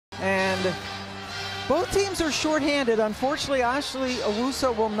And both teams are shorthanded. Unfortunately, Ashley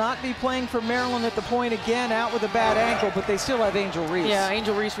Owusu will not be playing for Maryland at the point again, out with a bad ankle, but they still have Angel Reese. Yeah,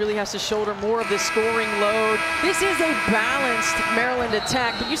 Angel Reese really has to shoulder more of the scoring load. This is a balanced Maryland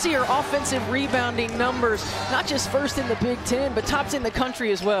attack, but you see her offensive rebounding numbers, not just first in the Big Ten, but tops in the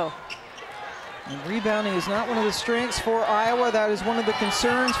country as well. And rebounding is not one of the strengths for Iowa. That is one of the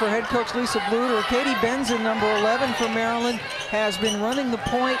concerns for head coach Lisa Bluder. Katie Benson, number 11 for Maryland, has been running the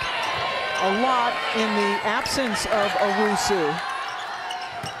point a lot in the absence of Owusu.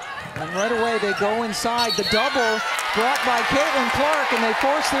 And right away they go inside. The double brought by Caitlin Clark, and they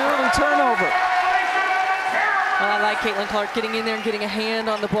force the early turnover. Well, I like Caitlin Clark getting in there and getting a hand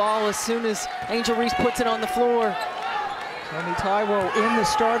on the ball as soon as Angel Reese puts it on the floor. Tony Taiwo in the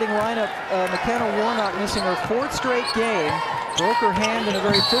starting lineup. McKenna Warnock missing her 4th straight game. Broke her hand in a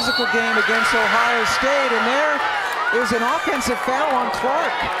very physical game against Ohio State, and there is an offensive foul on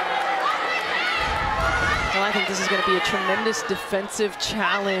Clark. Well, I think this is going to be a tremendous defensive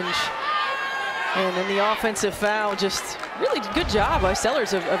challenge. And then the offensive foul, just really good job by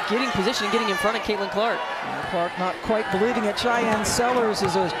Sellers of getting position and getting in front of Caitlin Clark. Clark not quite believing it. Cheyenne Sellers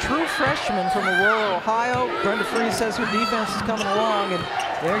is a true freshman from Aurora, Ohio. Brenda Free says her defense is coming along, and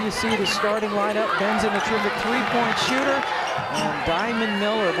there you see the starting lineup. Benson, a terrific 3-point shooter, and Diamond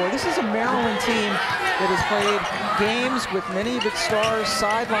Miller. Boy, this is a Maryland team that has played games with many of its stars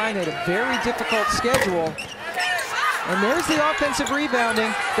sidelined at a very difficult schedule. And there's the offensive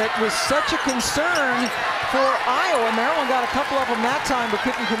rebounding that was such a concern for Iowa. Maryland got a couple of them that time, but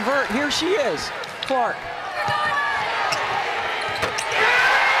couldn't convert. Here she is, Clark.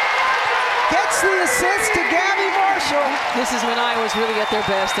 Gets the assist to Gabby Marshall. This is when Iowa's really at their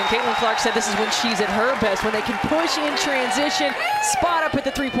best, and Caitlin Clark said this is when she's at her best, when they can push in transition, spot up at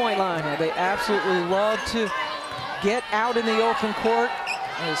the 3-point line. Yeah, they absolutely love to get out in the open court,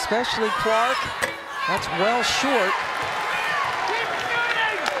 and especially Clark. That's well short.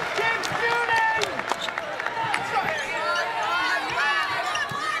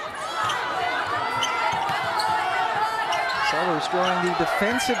 Sellers drawing the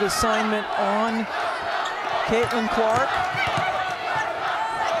defensive assignment on Caitlin Clark.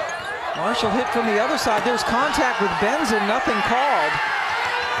 Marshall hit from the other side. There's contact with Benson, nothing called.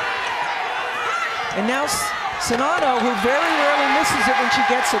 And now Sonano, who very rarely misses it when she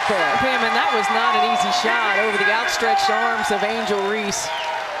gets it there. Pam, and that was not an easy shot over the outstretched arms of Angel Reese.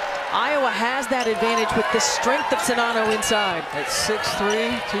 Iowa has that advantage with the strength of Sonano inside. At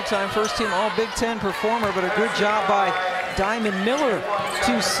 6'3", 2-time first-team All-Big Ten performer, but a good job by Diamond Miller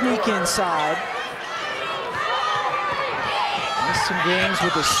to sneak inside. Missed some games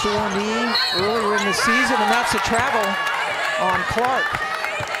with a sore knee earlier in the season, and that's a travel on Clark.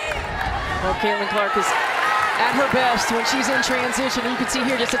 Well, Caitlin Clark is at her best when she's in transition. You can see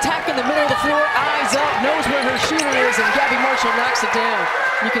here just attacking the middle of the floor, eyes up, knows where her shooter is, and Gabby Marshall knocks it down.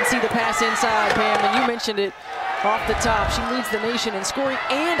 You can see the pass inside, Pam, and you mentioned it off the top. She leads the nation in scoring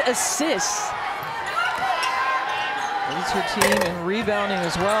and assists. Leads her team in rebounding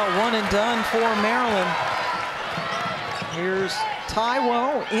as well. One and done for Maryland. Here's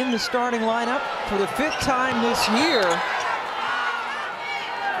Taiwo in the starting lineup for the 5th time this year.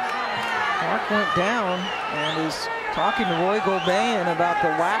 Clark went down and is talking to Roy Gobain about the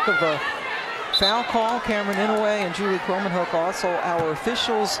lack of a foul call. Cameron Inouye and Julie Cromanhook also our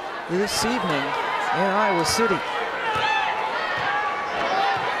officials this evening in Iowa City.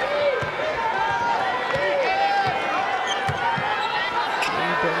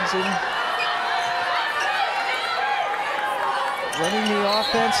 Benson running the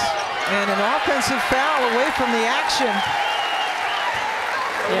offense, and an offensive foul away from the action.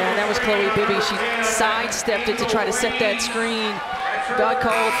 Yeah, and that was Chloe Bibby. She sidestepped it to try to set that screen. Got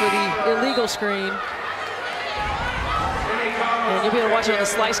called for the illegal screen. And you'll be able to watch it on the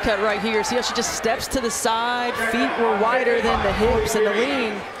slice cut right here. See how she just steps to the side, feet were wider than the hips, and the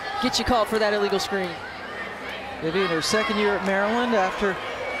lean gets you called for that illegal screen. Bibby in her 2nd year at Maryland after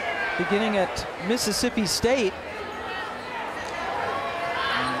beginning at Mississippi State.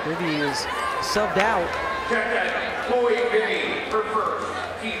 And Bibby is subbed out. Chloe Bibby for first.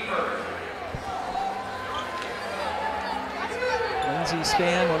 Lindsay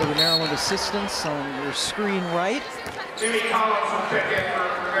Spann, one of the Maryland assistants on your screen right. Brenda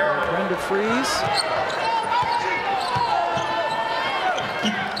Frese.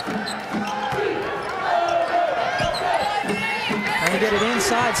 Trying to get it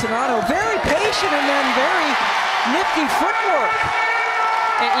inside. Sonano very patient and then very nifty footwork.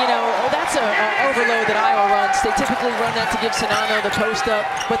 And, you know, that's an overload that Iowa runs. They typically run that to give Sonano the post up.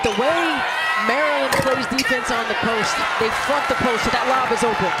 But the way Maryland plays defense on the post, they front the post, so that lob is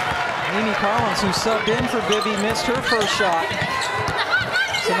open. Mimi Collins, who subbed in for Bibby, missed her first shot.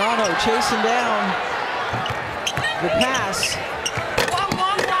 Czinano chasing down the pass.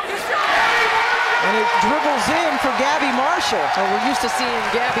 And it dribbles in for Gabby Marshall. So we're used to seeing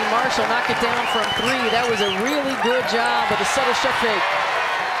Gabby Marshall knock it down from 3. That was a really good job of the subtle shot fake.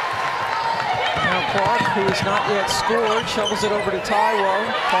 Now Clark, who has not yet scored, shovels it over to Taiwo.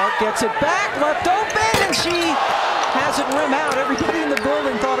 Clark gets it back, left open, and she has it rim out. Everybody in the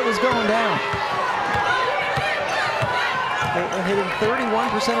building thought it was going down. Caitlin hitting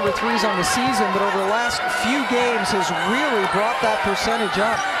 31% of her threes on the season, but over the last few games has really brought that percentage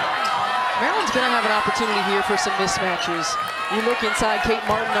up. Maryland's going to have an opportunity here for some mismatches. You look inside Kate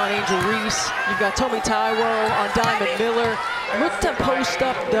Martin on Angel Reese. You've got Tomi Taiwo on Diamond Miller. Look to post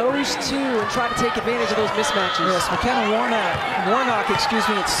up those two and try to take advantage of those mismatches. Yes, McKenna Warnock, at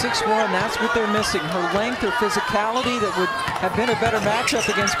 6'1", that's what they're missing. Her length, her physicality that would have been a better matchup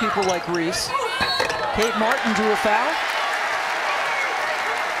against people like Reese. Kate Martin drew a foul.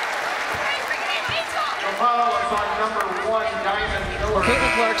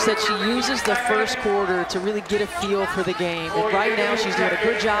 Caitlin Clark said she uses the first quarter to really get a feel for the game. And right now she's doing a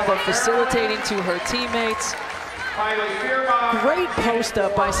good job of facilitating to her teammates. Great post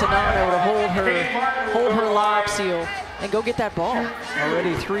up by Czinano to hold her lob seal and go get that ball.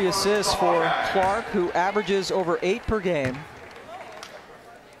 Already 3 assists for Clark, who averages over 8 per game.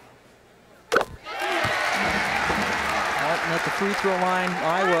 Martin at the free throw line.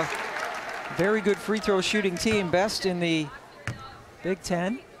 Iowa, very good free throw shooting team, best in the Big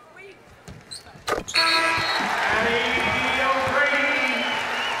Ten.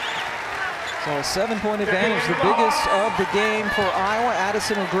 So a 7-point advantage, the biggest of the game for Iowa.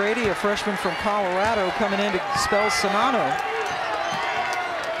 Addison O'Grady, a freshman from Colorado, coming in to spell Czinano.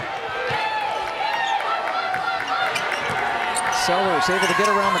 Sellers able to get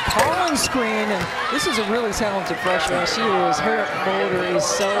around the Collins screen, and this is a really talented freshman. Yeah, she is. Her motor is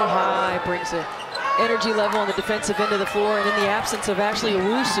so high, brings an energy level on the defensive end of the floor, and in the absence of Ashley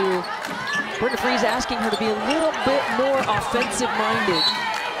Owusu, Brenda Frese asking her to be a little bit more offensive-minded.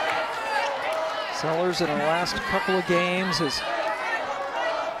 Sellers in the last couple of games has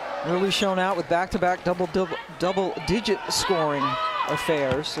really shown out with back-to-back double-digit scoring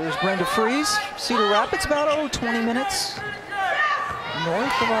affairs. There's Brenda Frese, Cedar Rapids, about 20 minutes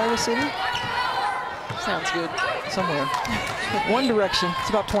north of Iowa City. Sounds good. Somewhere. One direction. It's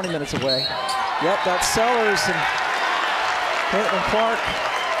about 20 minutes away. Yep, that's Sellers, and Caitlin Clark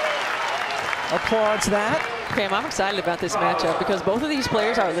applauds that. Pam, I'm excited about this matchup because both of these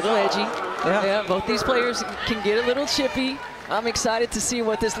players are a little edgy. Yeah, both these players can get a little chippy. I'm excited to see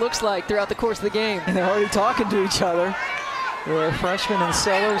what this looks like throughout the course of the game. And they're already talking to each other. The freshman in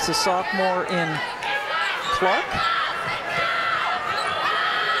Sellers, the sophomore in Clark.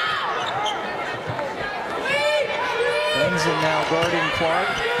 Benson now guarding Clark.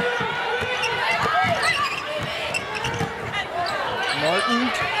 Martin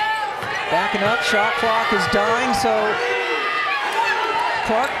backing up, shot clock is dying, so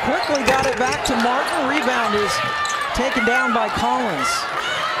Clark quickly got it back to Martin. Rebound is taken down by Collins.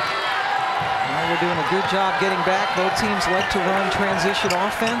 Now we're doing a good job getting back. Both teams like to run transition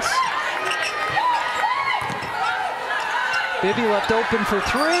offense. Bibby left open for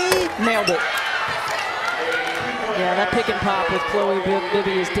 3, nailed it. Yeah, that pick and pop with Chloe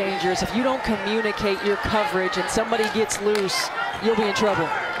Bibby is dangerous. If you don't communicate your coverage and somebody gets loose, you'll be in trouble.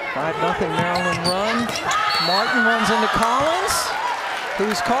 5-0 Maryland run. Martin runs into Collins,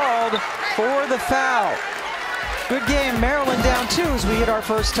 who's called for the foul. Good game, Maryland down 2 as we hit our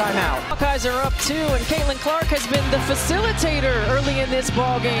first timeout. Hawkeyes are up 2, and Caitlin Clark has been the facilitator early in this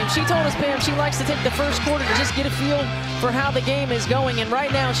ball game. She told us, Pam, she likes to take the first quarter to just get a feel for how the game is going, and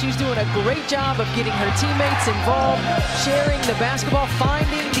right now she's doing a great job of getting her teammates involved, sharing the basketball,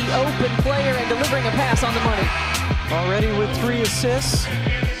 finding the open player, and delivering a pass on the money. Already with 3 assists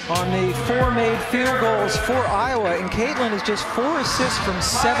on the 4 made field goals for Iowa, and Caitlin is just 4 assists from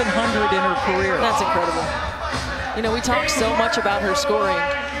 700 in her career. That's incredible. You know, we talk so much about her scoring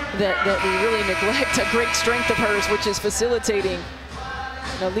that we really neglect a great strength of hers, which is facilitating.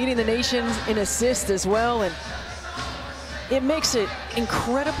 You know, leading the nation in assists as well, and it makes it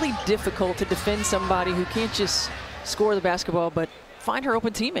incredibly difficult to defend somebody who can't just score the basketball, but find her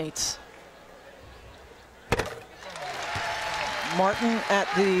open teammates. Martin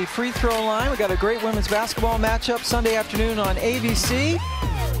at the free throw line. We got a great women's basketball matchup Sunday afternoon on ABC.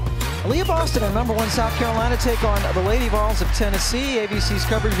 Aaliyah Boston and #1 South Carolina take on the Lady Vols of Tennessee. ABC's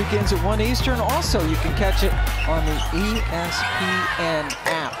coverage begins at 1 Eastern. Also, you can catch it on the ESPN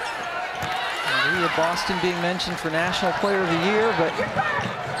app. Aaliyah Boston being mentioned for National Player of the Year, but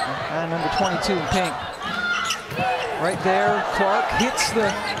number 22 in pink. Right there, Clark hits the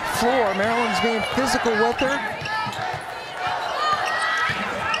floor. Maryland's being physical with her.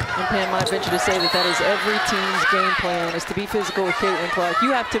 And Pam might venture to say that that is every team's game plan, is to be physical with Caitlin Clark.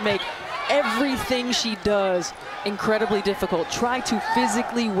 You have to make everything she does incredibly difficult. Try to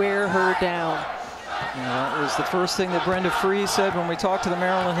physically wear her down. Yeah, that was the first thing that Brenda Frese said when we talked to the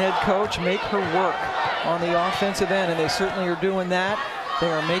Maryland head coach. Make her work on the offensive end, and they certainly are doing that.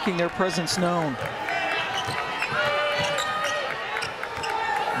 They are making their presence known.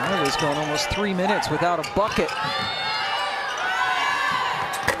 Iowa's gone almost 3 minutes without a bucket.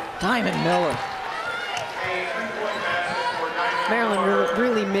 Diamond Miller. Maryland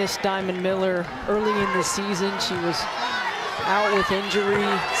really missed Diamond Miller early in the season. She was out with injury.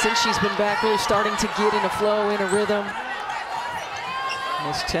 Since she's been back, really starting to get in a flow, in a rhythm.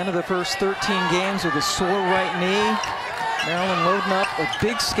 Missed 10 of the first 13 games with a sore right knee. Maryland loading up a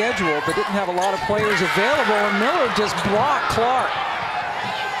big schedule, but didn't have a lot of players available, and Miller just blocked Clark.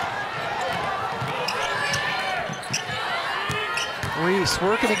 Reese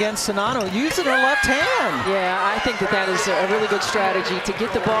working against Czinano, using her left hand. Yeah, I think that is a really good strategy, to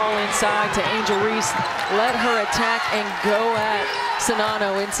get the ball inside to Angel Reese, let her attack and go at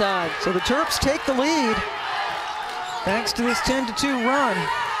Czinano inside. So the Terps take the lead thanks to this 10-2 run.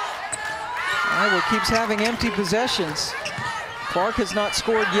 Iowa keeps having empty possessions. Clark has not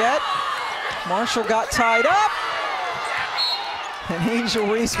scored yet. Marshall got tied up. And Angel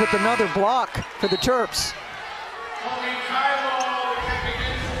Reese with another block for the Terps.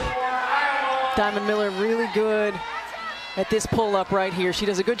 Diamond Miller really good at this pull-up right here. She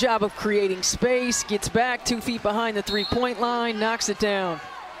does a good job of creating space, gets back 2 feet behind the three-point line, knocks it down.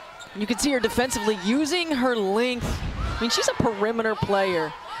 And you can see her defensively using her length. I mean, she's a perimeter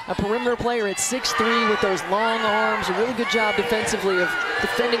player. A perimeter player at 6'3" with those long arms. A really good job defensively of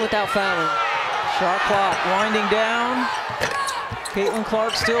defending without fouling. Shot clock winding down. Caitlin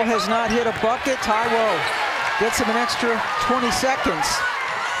Clark still has not hit a bucket. Taiwo gets him an extra 20 seconds.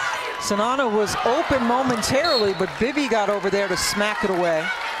 Czinano was open momentarily, but Bibby got over there to smack it away.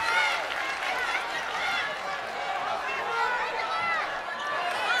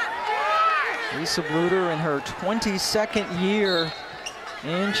 Lisa Bluder in her 22nd year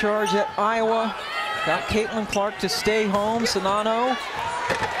in charge at Iowa. Got Caitlin Clark to stay home. Czinano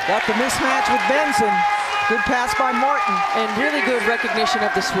got the mismatch with Benson. Good pass by Martin. And really good recognition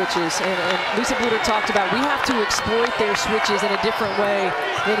of the switches. And Lisa Bluder talked about, we have to exploit their switches in a different way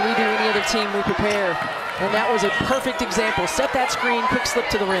than we do any other team we prepare. And that was a perfect example. Set that screen, quick slip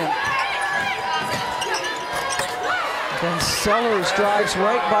to the rim. Then Sellers drives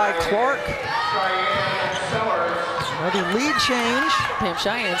right by Clark. Another lead change. Pam,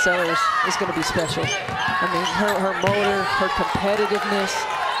 Cheyenne Sellers is going to be special. I mean, her motor, her competitiveness.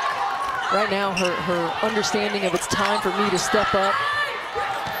 Right now, her understanding of it's time for me to step up.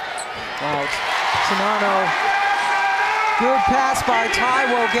 Wow, Czinano, good pass by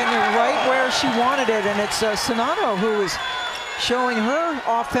Taiwo, getting it right where she wanted it, and it's Czinano who is showing her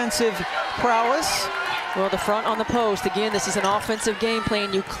offensive prowess. Well, the front on the post, again, this is an offensive game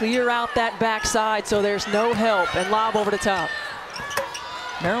plan. You clear out that backside so there's no help, and lob over the top.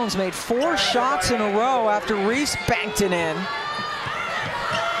 Maryland's made 4 shots in a row after Reese banked it in.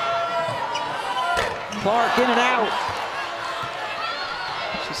 Clark in and out.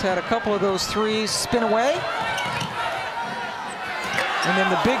 She's had a couple of those threes spin away. And then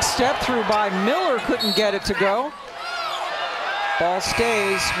the big step through by Miller, couldn't get it to go. Ball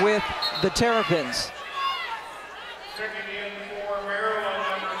stays with the Terrapins. Checking in for Maryland,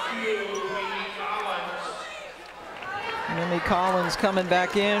 number 2, Mimi Collins. Mimi Collins coming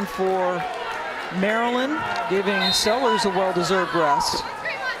back in for Maryland, giving Sellers a well-deserved rest.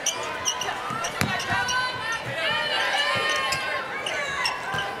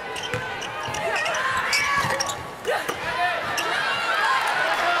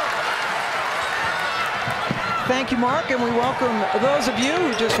 Thank you, Mark, and we welcome those of you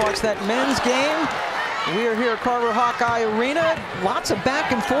who just watched that men's game. We are here at Carver Hawkeye Arena. Lots of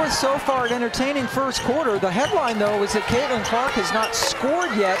back and forth so far, an entertaining first quarter. The headline, though, is that Caitlin Clark has not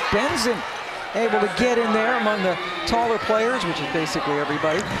scored yet. Benson able to get in there among the taller players, which is basically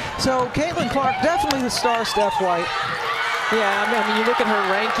everybody. So Caitlin Clark, definitely the star, Steph White. Yeah, I mean, you look at her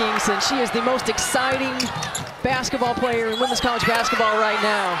rankings, and she is the most exciting basketball player in women's college basketball right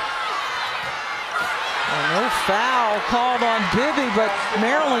now. No foul called on Bibby, but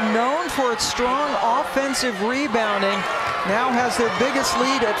Maryland, known for its strong offensive rebounding, now has their biggest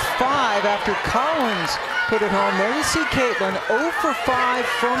lead at 5 after Collins put it home. There you see Caitlin, 0 for 5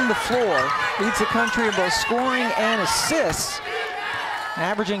 from the floor. Leads the country in both scoring and assists.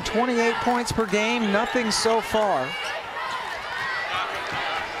 averaging 28 points per game, nothing so far.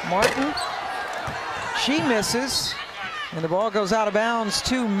 Martin, she misses, and the ball goes out of bounds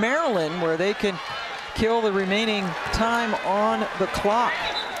to Maryland, where they can kill the remaining time on the clock.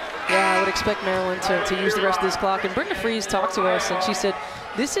 Yeah, I would expect Maryland to use the rest of this clock. And Brenda Fries talked to us, and she said,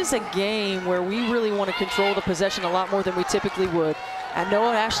 this is a game where we really want to control the possession a lot more than we typically would. And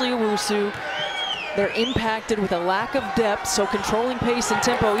Noah Ashley Owusu, they're impacted with a lack of depth, so controlling pace and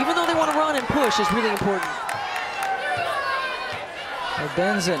tempo, even though they want to run and push, is really important.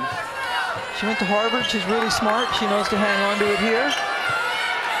 Benzin, she went to Harvard. She's really smart. She knows to hang on to it here.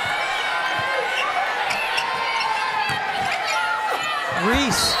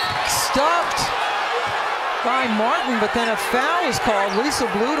 Reese stopped by Martin, but then a foul is called. Lisa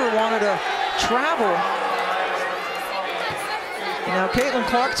Bluter wanted to travel. Now Caitlin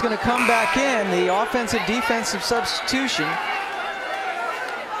Clark's going to come back in, the offensive-defensive substitution.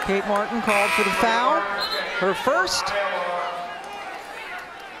 Kate Martin called for the foul, her first.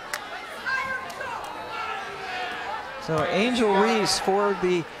 So Angel Reese for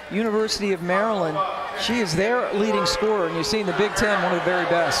the University of Maryland. She is their leading scorer, and you've seen the Big Ten, one of the very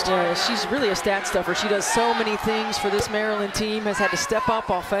best. Yeah, she's really a stat stuffer. She does so many things for this Maryland team, has had to step up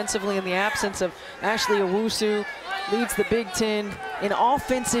offensively in the absence of Ashley Owusu, leads the Big Ten in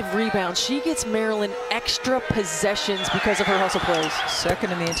offensive rebounds. She gets Maryland extra possessions because of her hustle plays.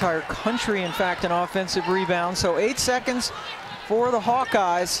 Second in the entire country, in fact, in offensive rebounds. So 8 seconds for the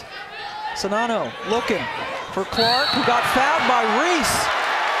Hawkeyes. Sonano looking for Clark, who got fouled by Reese.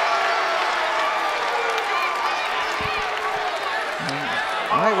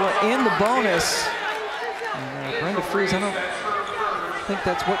 Iowa in the bonus. And, Brenda Fries, I don't think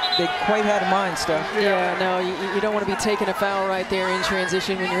that's what they quite had in mind, Steph. Yeah, no, you don't want to be taking a foul right there in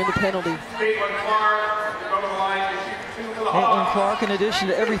transition when you're in the penalty. Caitlin Clark, in addition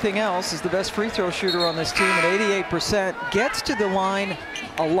to everything else, is the best free throw shooter on this team at 88%. Gets to the line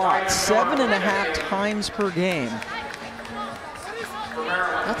a lot, 7.5 times per game.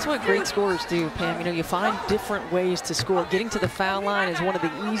 That's what great scorers do, Pam. You know, you find different ways to score. Getting to the foul line is one of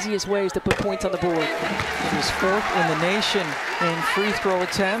the easiest ways to put points on the board. She's 4th in the nation in free throw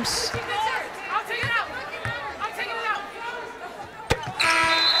attempts.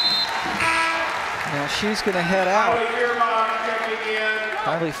 Now she's going to head out.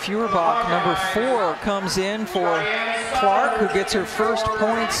 Kylie Feuerbach, number 4, comes in for Clark, who gets her first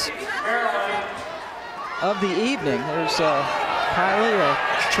points of the evening. There's Kylie, a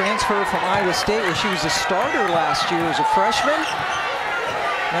transfer from Iowa State, where she was a starter last year as a freshman.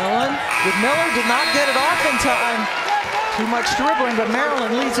 Maryland with Miller, did not get it off in time. Too much dribbling, but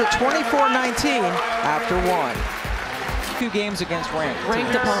Maryland leads at 24-19 after 1. 2 games against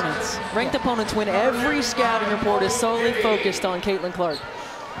ranked opponents. Ranked opponents win. Every scouting report is solely focused on Caitlin Clark.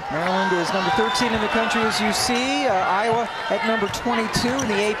 Maryland is number 13 in the country, as you see. Iowa at number 22 in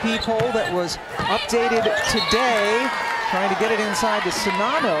the AP poll that was updated today. Trying to get it inside to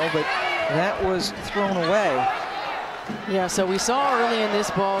Sonano, but that was thrown away. Yeah, so we saw early in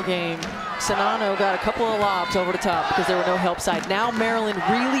this ball game, Sonano got a couple of lobs over the top because there were no help side. Now Maryland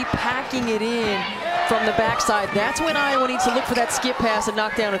really packing it in from the backside. That's when Iowa needs to look for that skip pass and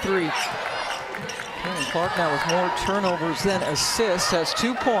knock down a 3. Caitlin Clark now with more turnovers than assists, has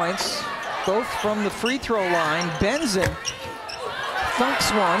 2 points, both from the free throw line. Benzin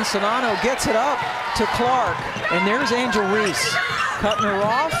thunks one. Sonano gets it up to Clark, and there's Angel Reese cutting her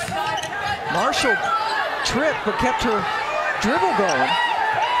off. Marshall tripped but kept her dribble going.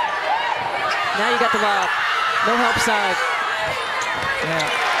 Now you got the lob. No help side. Yeah,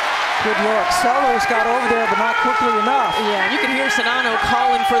 good look. Sellers got over there, but not quickly enough. Yeah, you can hear Sonano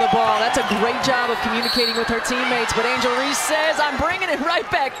calling for the ball. That's a great job of communicating with her teammates, but Angel Reese says, I'm bringing it right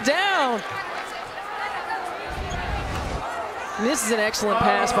back down. This is an excellent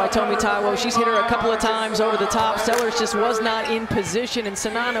pass by Tomi Taiwo. She's hit her a couple of times over the top. Sellers just was not in position, and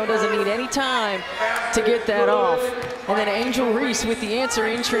Sonano doesn't need any time to get that off. And then Angel Reese with the answer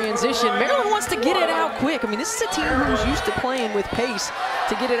in transition. Maryland wants to get it out quick. I mean, this is a team who's used to playing with pace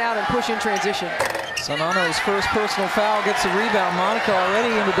to get it out and push in transition. Sonano's first personal foul gets a rebound. Monica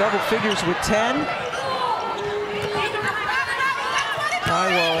already into double figures with 10.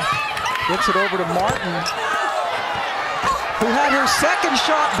 Taiwo gets it over to Martin, who had her second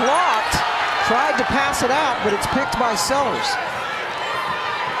shot blocked, tried to pass it out, but it's picked by Sellers.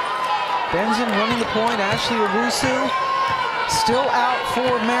 Benzin running the point. Ashley Owusu still out for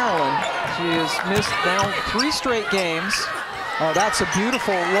Maryland. She has missed now 3 straight games. Oh, that's a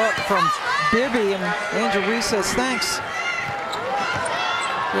beautiful look from Bibby, and Angel Reese says thanks.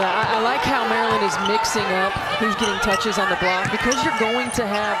 Yeah, I like how Maryland is mixing up who's getting touches on the block, because you're going to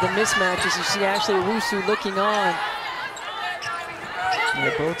have the mismatches. You see Ashley Owusu looking on.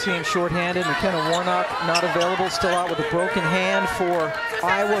 Yeah, both teams shorthanded. McKenna Warnock not available, still out with a broken hand for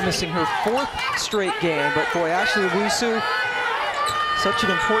Iowa, missing her 4th straight game. But boy, Ashley Owusu, such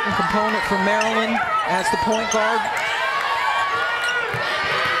an important component for Maryland as the point guard.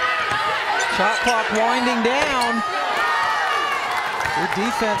 Shot clock winding down. Good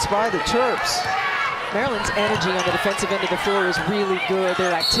defense by the Terps. Maryland's energy on the defensive end of the floor is really good.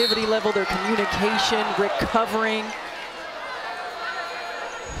 Their activity level, their communication, recovering.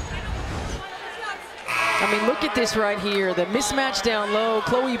 I mean, look at this right here. The mismatch down low.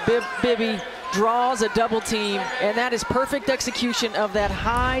 Chloe Bibby draws a double team, and that is perfect execution of that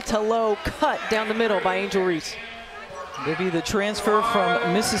high to low cut down the middle by Angel Reese. Bibby, the transfer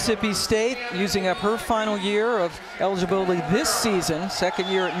from Mississippi State, using up her final year of eligibility this season, 2nd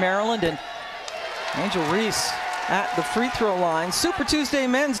year at Maryland, and Angel Reese at the free throw line. Super Tuesday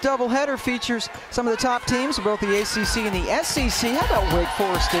men's doubleheader features some of the top teams of both the ACC and the SEC. How about Wake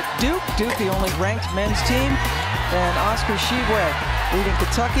Forest at Duke? Duke, the only ranked men's team. And Oscar Tshiebwe leading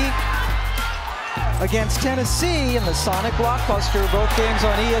Kentucky against Tennessee in the Sonic Blockbuster. Both games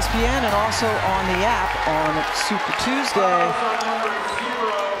on ESPN and also on the app on Super Tuesday.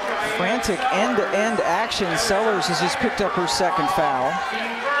 Frantic end-to-end action. Sellers has just picked up her 2nd foul.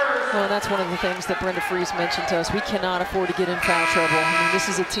 Well, that's one of the things that Brenda Frese mentioned to us. We cannot afford to get in foul trouble. I mean, this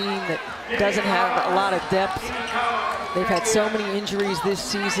is a team that doesn't have a lot of depth. They've had so many injuries this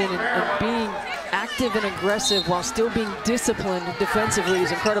season, and being active and aggressive while still being disciplined defensively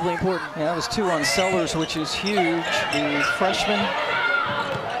is incredibly important. Yeah, that was 2 on Sellers, which is huge. The freshman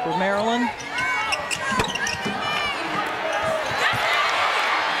for Maryland.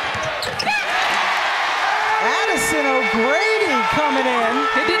 Addison O'Grady coming in.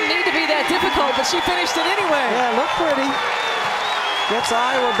 It didn't need to be that difficult, but she finished it anyway. Yeah, looked pretty. Gets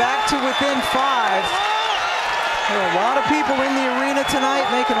Iowa back to within 5. There are a lot of people in the arena tonight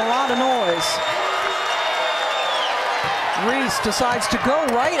making a lot of noise. Reese decides to go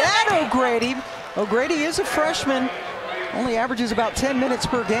right at O'Grady. O'Grady is a freshman, only averages about 10 minutes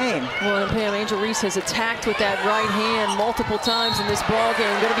per game. Well, and Pam, Angel Reese has attacked with that right hand multiple times in this ball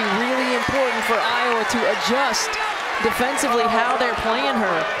game. Going to be really important for Iowa to adjust defensively how they're playing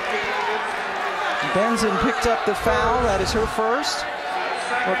her. Benzin picked up the foul. That is her 1st.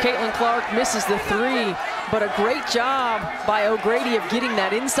 Well, Caitlin Clark misses the 3, but a great job by O'Grady of getting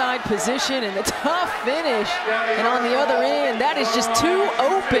that inside position and the tough finish. And on the other end, that is just too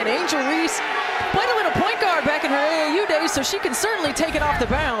open. Angel Reese played a little point guard back in her AAU days, so she can certainly take it off the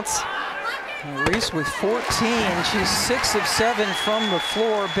bounce. Reese with 14. She's 6 of 7 from the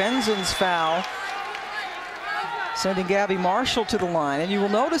floor. Benzin's foul, sending Gabby Marshall to the line. And you will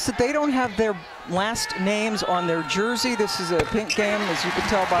notice that they don't have their last names on their jersey. This is a pink game, as you can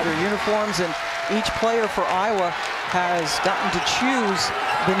tell by their uniforms, and each player for Iowa has gotten to choose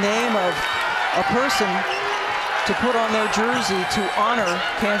the name of a person to put on their jersey to honor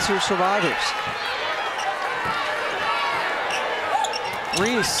cancer survivors.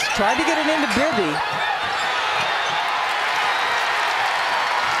 Reese tried to get it into Bibby.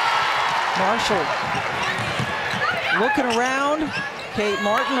 Marshall looking around. Kate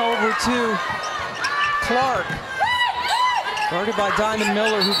Martin over to Clark. Guarded by Diamond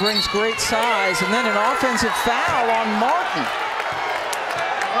Miller, who brings great size. And then an offensive foul on Martin.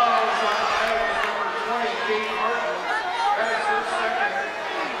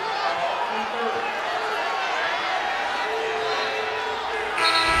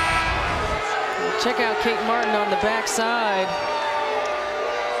 Check out Kate Martin on the backside.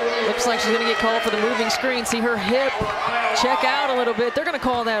 Looks like she's going to get called for the moving screen. See her hip check out a little bit. They're going to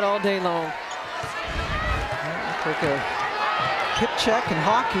call that all day long. Like a hip check in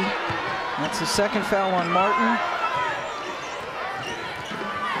hockey. That's the 2nd foul on Martin.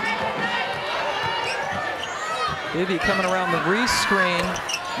 Bibby coming around the Reese screen.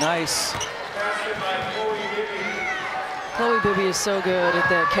 Nice. Chloe Bibby is so good at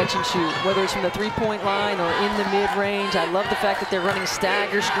that catch and shoot, whether it's from the 3-point line or in the mid-range. I love the fact that they're running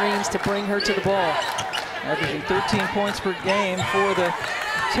stagger screens to bring her to the ball. Averaging 13 points per game for the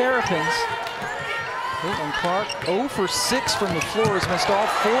Terrapins. Caitlin Clark 0 for 6 from the floor, has missed all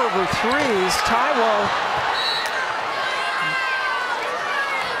 4 of her threes. Taiwo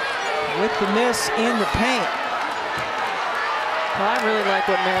with the miss in the paint. Well, I really like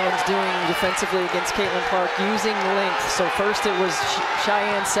what Maryland's doing defensively against Caitlin Clark, using length. So first it was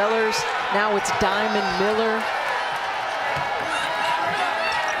Cheyenne Sellers, now it's Diamond Miller.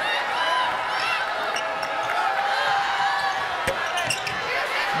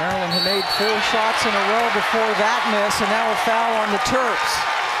 made 4 shots in a row before that miss, and now a foul on the Terps.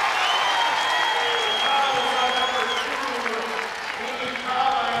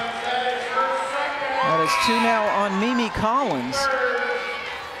 That is 2 now on Mimi Collins.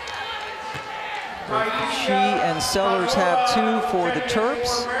 She and Sellers have 2 for the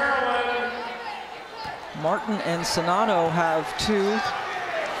Terps. Martin and Sonano have 2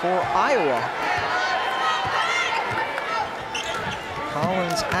 for Iowa.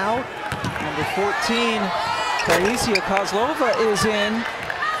 Collins out. Number 14, Felicia Kozlova is in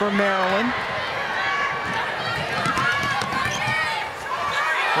for Maryland.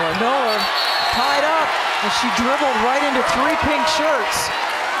 Well, Miller tied up, and she dribbled right into 3 pink shirts.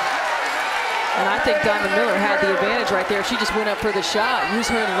 And I think Diamond Miller had the advantage right there. She just went up for the shot, used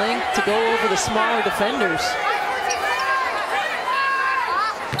her length to go over the smaller defenders.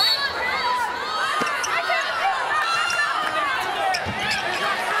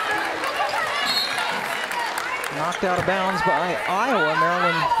 Knocked out of bounds by Iowa.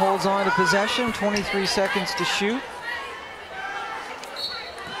 Maryland holds on to possession, 23 seconds to shoot.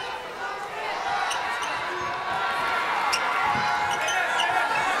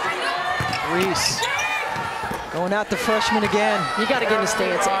 Reese going at the freshman again. You got to get in the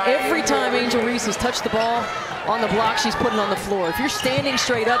stance. Every time Angel Reese has touched the ball on the block, she's putting on the floor. If you're standing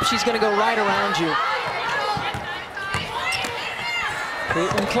straight up, she's going to go right around you.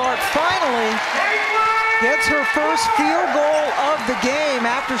 Caitlin Clark finally gets her first field goal of the game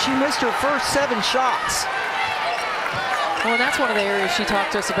after she missed her first 7 shots. Well, and that's one of the areas she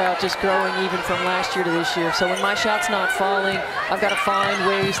talked to us about, just growing even from last year to this year. So when my shot's not falling, I've got to find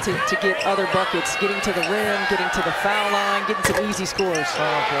ways to get other buckets, getting to the rim, getting to the foul line, getting some easy scores.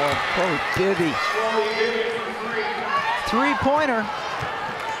 Oh, boy. Chloe Bibby. 3-pointer.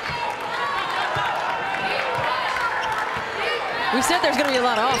 We said there's going to be a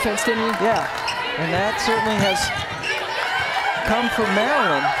lot of offense, didn't we? Yeah, and that certainly has come from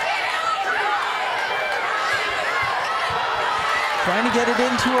Maryland. Trying to get it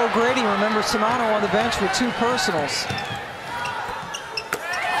into O'Grady. Remember, Sonano on the bench with 2 personals.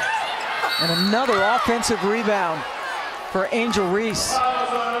 And another offensive rebound for Angel Reese.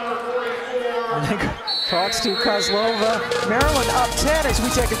 And then talks to Kozlova. Maryland up 10 as we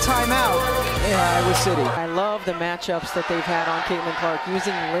take a timeout in Iowa City. I love the matchups that they've had on Caitlin Clark,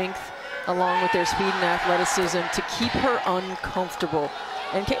 using length along with their speed and athleticism to keep her uncomfortable.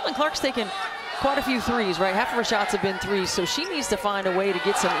 And Caitlin Clark's taken quite a few threes, right? Half of her shots have been threes, so she needs to find a way to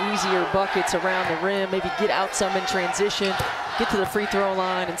get some easier buckets around the rim, maybe get out some in transition, get to the free throw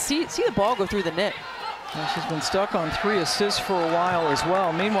line, and see the ball go through the net. Well, she's been stuck on 3 assists for a while as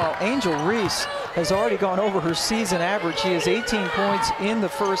well. Meanwhile, Angel Reese has already gone over her season average. She has 18 points in the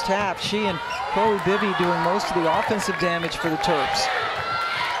first half. She and Chloe Bibby doing most of the offensive damage for the Terps.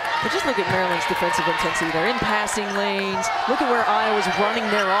 But just look at Maryland's defensive intensity. They're in passing lanes. Look at where Iowa's running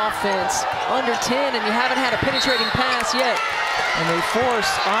their offense. Under 10, and you haven't had a penetrating pass yet. And they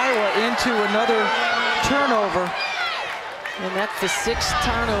force Iowa into another turnover. And that's the 6th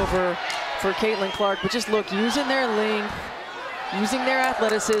turnover for Caitlin Clark. But just look, using their length, using their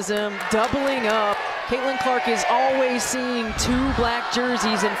athleticism, doubling up. Caitlin Clark is always seeing 2 black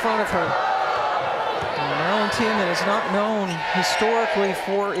jerseys in front of her. A Maryland team that is not known historically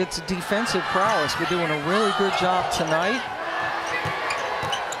for its defensive prowess, but doing a really good job tonight.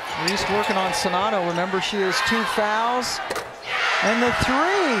 Reese working on Sonano. Remember, she has 2 fouls. And the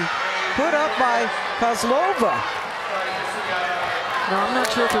 3 put up by Kozlova. Now, I'm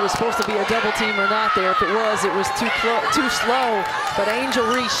not sure if it was supposed to be a double team or not there. If it was too slow. But Angel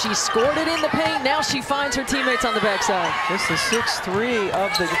Reese, she scored it in the paint. Now she finds her teammates on the backside. Just the 6th-3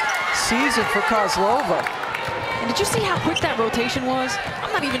 of the season for Kozlova. And did you see how quick that rotation was?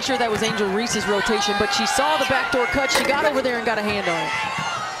 I'm not even sure that was Angel Reese's rotation, but she saw the backdoor cut. She got over there and got a hand on it.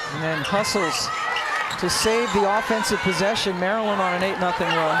 And then hustles to save the offensive possession. Maryland on an 8-0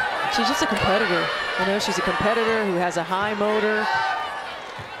 run. She's just a competitor. You know, she's a competitor who has a high motor.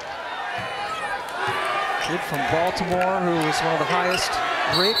 Kid from Baltimore, who was one of the highest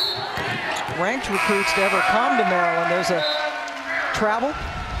ranked recruits to ever come to Maryland. There's a travel.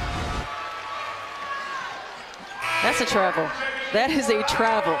 That's a travel. That is a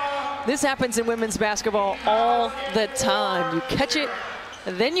travel. This happens in women's basketball all the time. You catch it,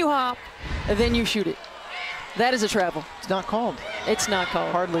 and then you hop, and then you shoot it. That is a travel. It's not called. It's not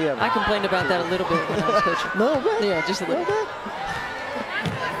called. Hardly ever. I complained about that a little bit when I was coaching. A little bit? Yeah, just a little bit.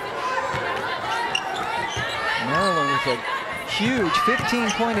 Maryland with a huge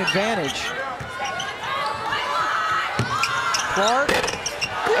 15-point advantage. Clark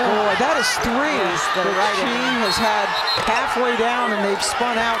Boy, that is 3 that are right she has had halfway down, and they've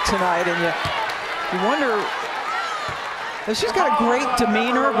spun out tonight. And you wonder, she's got a great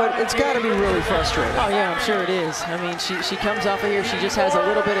demeanor, but it's got to be really frustrating. Oh yeah, I'm sure it is. I mean, she comes off of here, she just has a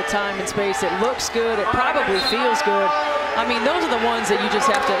little bit of time and space. It looks good, it probably feels good. I mean, those are the ones that you just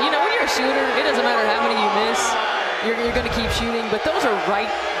have to, you know, when you're a shooter, it doesn't matter how many you miss, you're going to keep shooting, but those are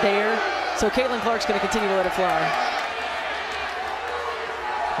right there. So Caitlin Clark's going to continue to let it fly.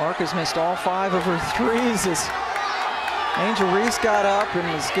 Clark has missed all 5 of her threes as Angel Reese got up and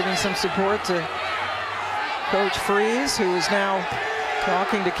is giving some support to Coach Freeze, who is now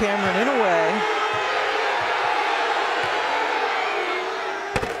talking to Cameron Inouye.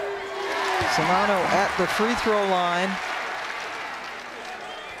 Czinano at the free throw line.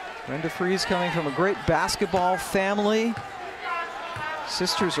 Brenda Freeze coming from a great basketball family.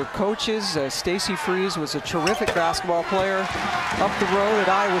 Sisters are coaches. Stacy Freeze was a terrific basketball player up the road at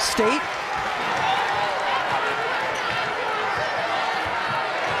Iowa State.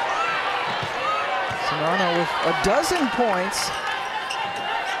 Czinano with a dozen points,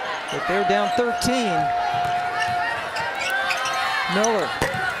 but they're down 13. Miller,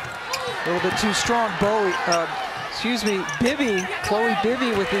 a little bit too strong. Bibby, Chloe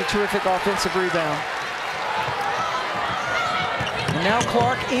Bibby with the terrific offensive rebound. And now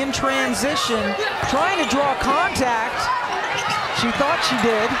Clark in transition, trying to draw contact. She thought she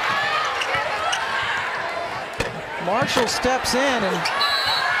did. Marshall steps in, and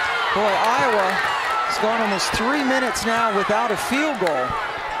boy, Iowa has gone almost 3 minutes now without a field goal.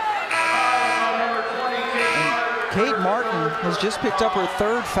 And Kate Martin has just picked up her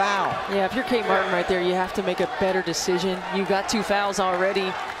 3rd foul. Yeah, if you're Kate Martin right there, you have to make a better decision. You got 2 fouls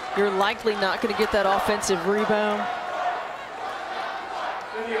already. You're likely not going to get that offensive rebound.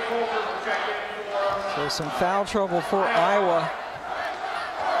 So some foul trouble for Iowa.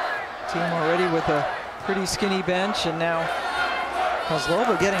 Team already with a pretty skinny bench, and now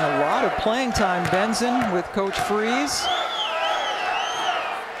Kozlova getting a lot of playing time. Benzin with Coach Freeze.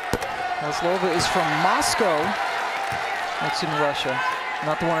 Kozlova is from Moscow. That's in Russia,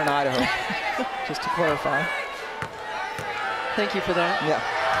 not the one in Idaho, just to clarify. Thank you for that. Yeah.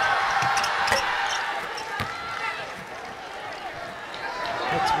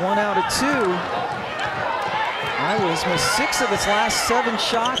 It's 1 out of 2. Iowa's missed 6 of its last 7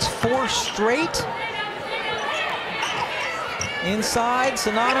 shots, 4 straight. Inside,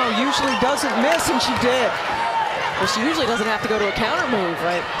 Czinano usually doesn't miss, and she did. Well, she usually doesn't have to go to a counter move.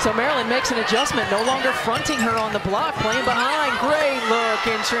 Right. So Maryland makes an adjustment, no longer fronting her on the block, playing behind. Great look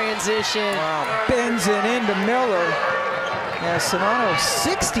in transition. Wow, Benzin into Miller. Yeah, Czinano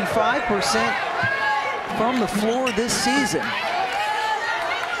 65% from the floor this season.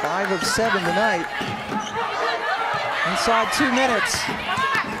 5 of 7 tonight. Inside 2 minutes.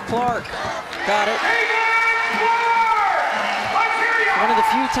 Clark got it. One of the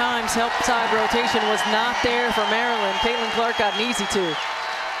few times help side rotation was not there for Maryland. Caitlin Clark got an easy 2.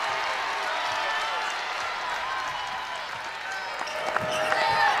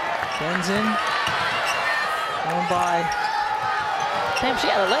 Benzin going by. Damn, she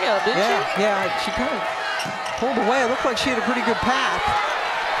had a layup, didn't she? Yeah, she kind of pulled away. It looked like she had a pretty good path.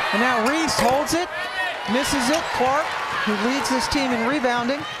 And now Reese holds it, misses it. Clark, who leads this team in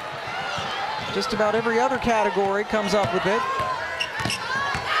rebounding. Just about every other category comes up with it.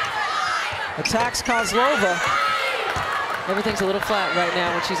 Attacks Kozlova. Everything's a little flat right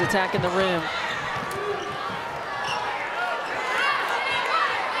now when she's attacking the rim.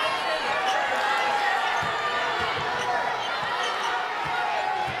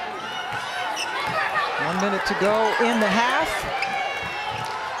 One minute to go in the half.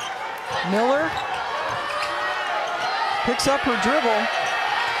 Miller picks up her dribble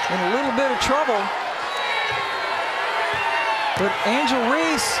in a little bit of trouble. But Angel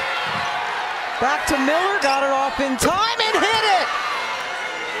Reese back to Miller, got it off in time and hit it.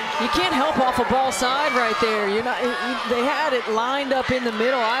 You can't help off a ball side right there. You're not. They had it lined up in the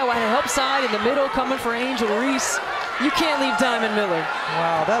middle. Iowa had a help side in the middle coming for Angel Reese. You can't leave Diamond Miller.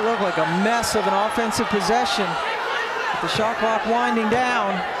 Wow, that looked like a mess of an offensive possession. With the shot clock winding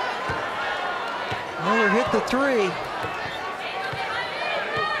down. Miller hit the 3.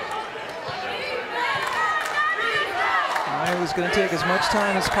 Iowa's going to take as much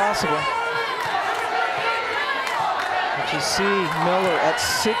time as possible. But you see Miller at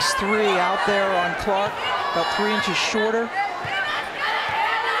 6'3" out there on Clark, about 3 inches shorter.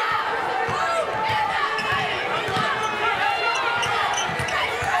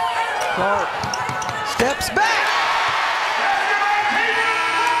 Clark steps back.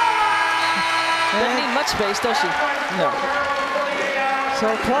 Doesn't need much space, does she? No.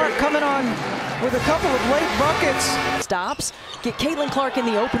 So Clark coming on with a couple of late buckets. Stops, get Caitlin Clark in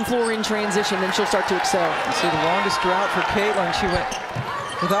the open floor in transition, then she'll start to excel. You see the longest drought for Caitlin. She went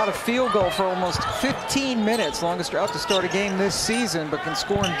without a field goal for almost 15 minutes. Longest drought to start a game this season, but can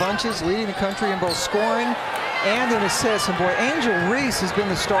score in bunches, leading the country in both scoring and in assists. And boy, Angel Reese has been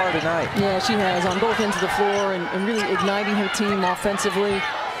the star tonight. Yeah, she has, on both ends of the floor and really igniting her team offensively,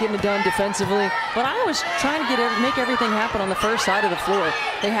 getting it done defensively. But I was trying to make everything happen on the first side of the floor.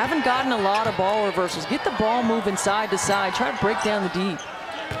 They haven't gotten a lot of ball reversals. Get the ball moving side to side. Try to break down the deep.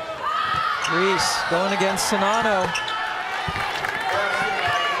 Reese going against Sonano.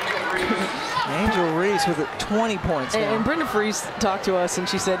 Angel Reese with 20 points now. And Brenda Fries talked to us, and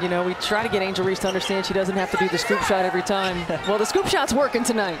she said, you know, we try to get Angel Reese to understand she doesn't have to do the scoop shot every time. Well, the scoop shot's working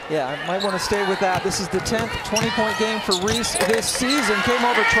tonight. Yeah, might want to stay with that. This is the 10th 20-point game for Reese this season. Came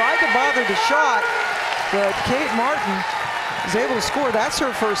over, tried to bother the shot, but Kate Martin is able to score. That's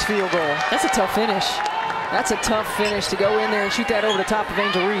her first field goal. That's a tough finish. That's a tough finish to go in there and shoot that over the top of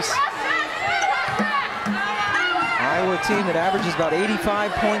Angel Reese. Iowa team that averages about 85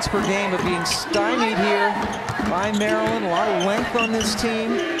 points per game, but being stymied here by Maryland. A lot of length on this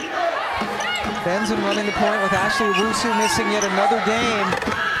team. Benson running the point with Ashley Owusu missing yet another game.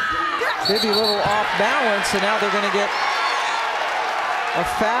 Maybe a little off balance, and now they're going to get a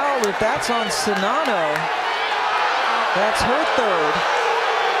foul. If that's on Sonano, that's her third.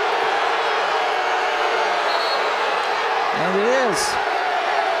 And it is.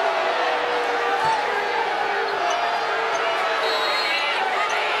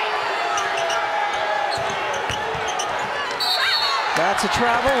 That's a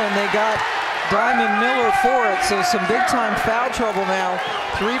travel, and they got Diamond Miller for it, so some big-time foul trouble now.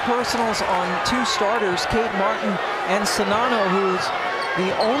 3 personals on 2 starters, Kate Martin and Sonano, who's the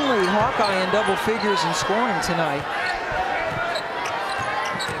only Hawkeye in double figures in scoring tonight.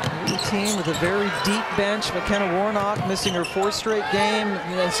 New team with a very deep bench. McKenna Warnock missing her 4th straight game,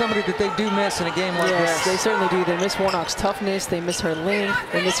 and somebody that they do miss in a game like this. Yes, they certainly do. They miss Warnock's toughness, they miss her length,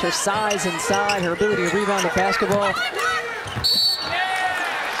 they miss her size inside, her ability to rebound the basketball.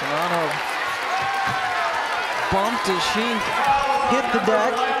 Sonano bumped as she hit the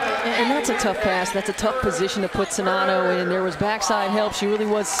deck. And that's a tough pass. That's a tough position to put Sonano in. There was backside help. She really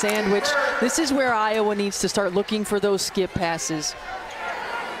was sandwiched. This is where Iowa needs to start looking for those skip passes.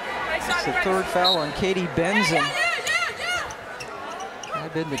 It's the 3rd foul on Katie Benson.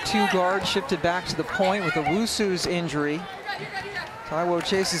 Had been the 2 guard, shifted back to the point with Owusu's injury. Taiwo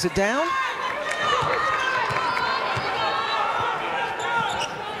chases it down.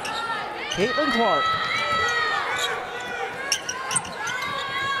 Caitlin Clark.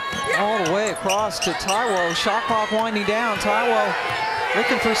 All the way across to Taiwo. Shot clock winding down. Taiwo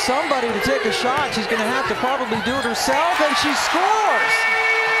looking for somebody to take a shot. She's going to have to probably do it herself, and she scores!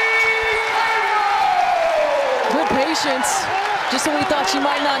 Good patience. Just when we thought she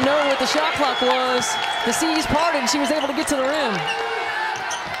might not know what the shot clock was, the seas parted and she was able to get to the rim.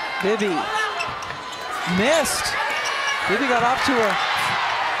 Bibby missed. Bibby got off to a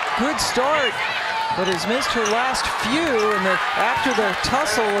good start, but has missed her last few, and after the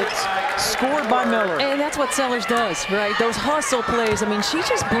tussle, it's scored by Miller. And that's what Sellers does, right? Those hustle plays. I mean, she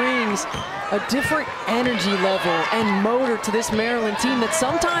just brings a different energy level and motor to this Maryland team that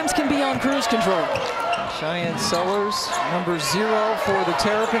sometimes can be on cruise control. Cheyenne Sellers, number 0 for the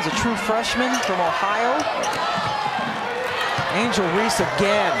Terrapins, a true freshman from Ohio. Angel Reese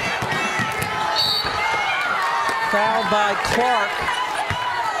again. Fouled by Clark.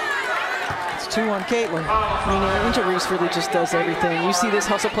 2 on Caitlin. I mean, Angel Reese really just does everything. You see this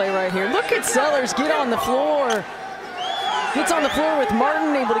hustle play right here. Look at Sellers get on the floor. Gets on the floor with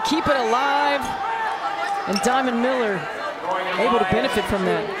Martin, able to keep it alive. And Diamond Miller able to benefit from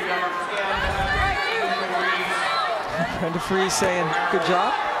that. Brenda Fries saying, good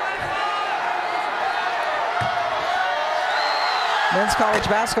job. Men's college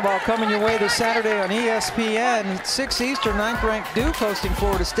basketball coming your way this Saturday on ESPN. 6 Eastern, 9th-ranked Duke hosting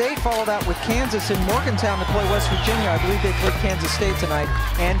Florida State. Followed out with Kansas in Morgantown to play West Virginia. I believe they played Kansas State tonight.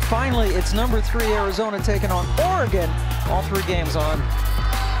 And finally, it's number 3 Arizona taking on Oregon. All 3 games on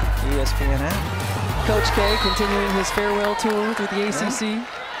ESPN app. Coach K continuing his farewell tour through the ACC.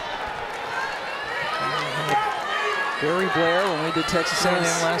 Barry Blair, when we did Texas A&M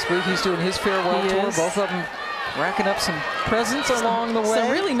last week, he's doing his farewell tour. Both of them racking up some presents along the way.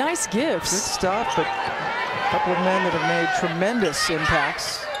 Some really nice gifts. Good stuff, but a couple of men that have made tremendous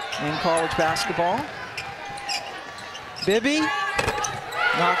impacts in college basketball. Bibby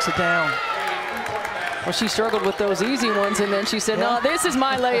knocks it down. Well, she struggled with those easy ones, and then she said, no, this is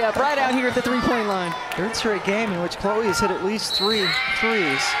my layup right out here at the three-point line. Third straight game in which Chloe has hit at least 3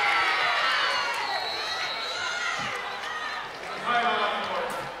 threes.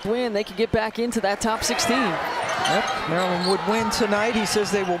 Win, they could get back into that top 16. Yep, Maryland would win tonight. He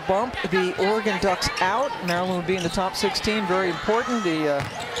says they will bump the Oregon Ducks out. Maryland would be in the top 16, very important. The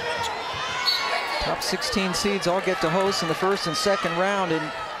top 16 seeds all get to host in the first and second round,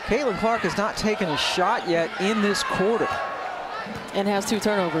 and Caitlin Clark has not taken a shot yet in this quarter. And has 2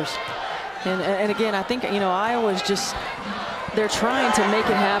 turnovers. And again, I think, you know, Iowa's just, they're trying to make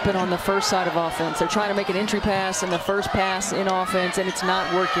it happen on the first side of offense. They're trying to make an entry pass and the first pass in offense, and it's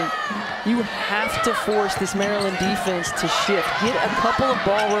not working. You have to force this Maryland defense to shift. Get a couple of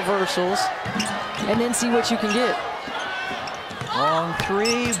ball reversals, and then see what you can get. Long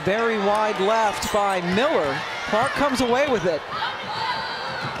three, very wide left by Miller. Clark comes away with it.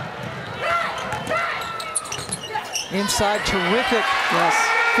 Inside, terrific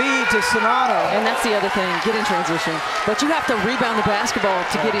feed to Sonato. And that's the other thing, get in transition. But you have to rebound the basketball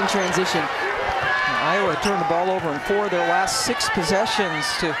to get in transition. Iowa turned the ball over in 4 of their last 6 possessions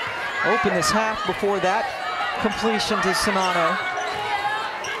to open this half before that completion to Sonato.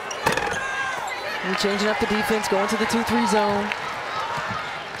 And changing up the defense, going to the 2-3 zone.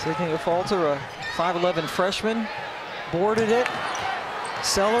 Sydney Falter, a 5'11" freshman, boarded it.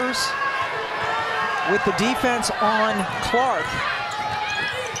 Sellers with the defense on Clark.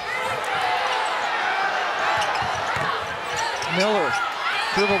 Miller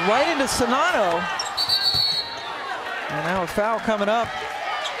dribbled right into Sonato. And now a foul coming up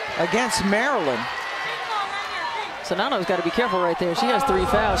against Maryland. Sonato's got to be careful right there. She has 3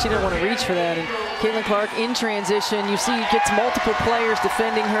 fouls. She didn't want to reach for that. And Caitlin Clark in transition. You see, gets multiple players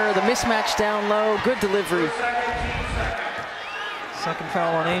defending her. The mismatch down low. Good delivery. Second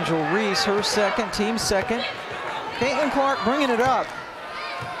foul on Angel Reese. Her second, team second. Caitlin Clark bringing it up.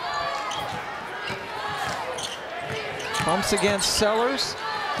 Pumps against Sellers.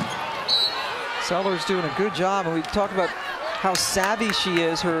 Sellers doing a good job, and we talked about how savvy she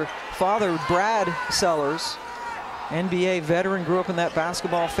is. Her father, Brad Sellers, NBA veteran, grew up in that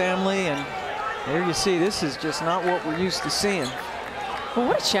basketball family, and there you see, this is just not what we're used to seeing. Well,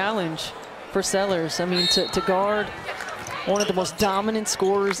 what a challenge for Sellers. I mean, to guard one of the most dominant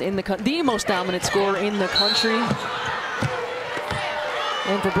scorers in the most dominant scorer in the country.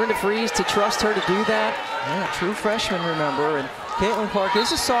 And for Brenda Frese to trust her to do that. Yeah, true freshman, remember. And Caitlin Clark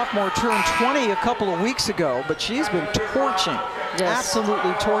is a sophomore, turned 20 a couple of weeks ago, but she's been torching,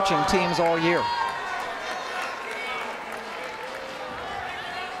 absolutely torching teams all year.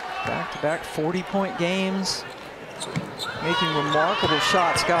 Back-to-back 40-point games, making remarkable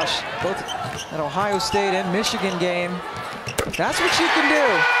shots. Gosh, both at Ohio State and Michigan game. That's what she can do.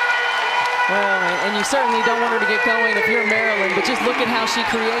 Well, and you certainly don't want her to get going if you're Maryland, but just look at how she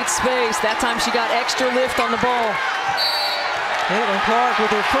creates space. That time she got extra lift on the ball. Caitlin Clark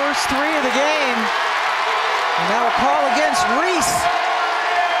with her first 3 of the game. And now a call against Reese.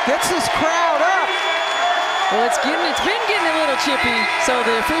 Gets this crowd up. Well, it's been getting a little chippy, so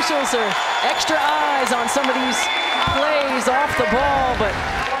the officials are extra eyes on some of these plays off the ball, but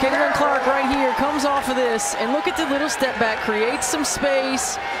Caitlin Clark right here comes off of this, and look at the little step back, creates some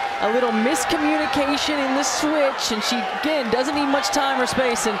space, a little miscommunication in the switch, and she, again, doesn't need much time or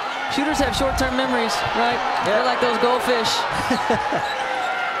space, and shooters have short-term memories, right? Yeah. They're like those goldfish.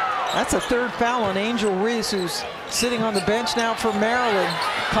 That's a 3rd foul on Angel Reese, who's sitting on the bench now for Maryland.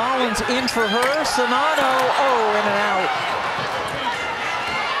 Collins in for her. Sonato, in and out.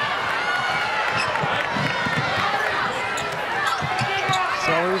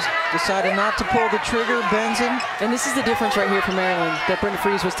 Sellers decided not to pull the trigger. Benzin. And this is the difference right here for Maryland that Brenda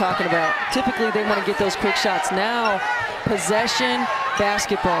Frese was talking about. Typically, they want to get those quick shots. Now, possession,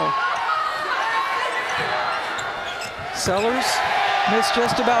 basketball. Sellers missed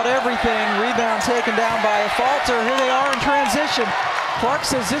just about everything. Rebound taken down by Falter. Here they are in transition. Clark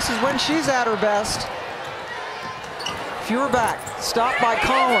says this is when she's at her best. Feuerbach stopped by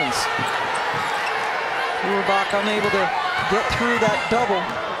Collins. Feuerbach unable to get through that double.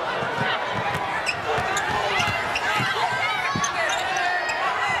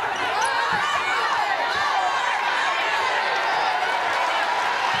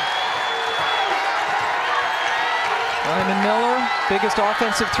 Lyman Miller, biggest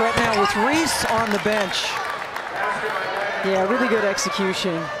offensive threat now with Reese on the bench. Yeah, really good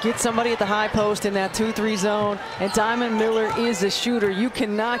execution. Get somebody at the high post in that 2-3 zone, and Diamond Miller is a shooter. You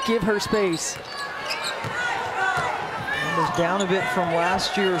cannot give her space. Numbers down a bit from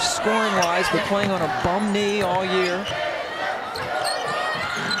last year scoring-wise, but playing on a bum knee all year.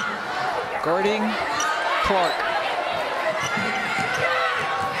 Guarding Clark.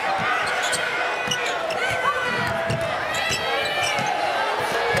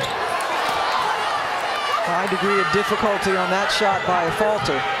 High degree of difficulty on that shot by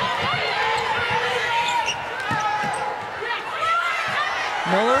Falter.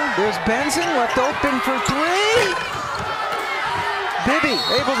 Miller, there's Benson, left open for three. Bibby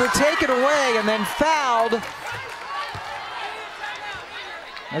able to take it away and then fouled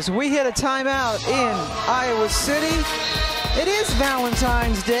as we hit a timeout in Iowa City. It is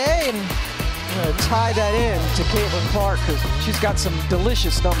Valentine's Day, and I'm going to tie that in to Caitlin Clark because she's got some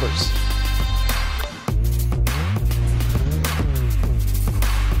delicious numbers.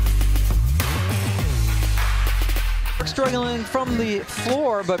 Struggling from the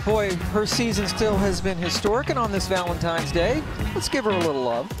floor, but boy, her season still has been historic, and on this Valentine's Day, let's give her a little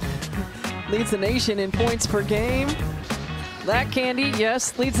love. Leads the nation in points per game. That Candy,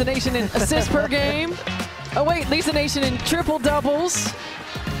 yes, leads the nation in assists per game. Oh wait, leads the nation in triple doubles.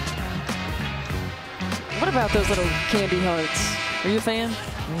 What about those little candy hearts? Are you a fan?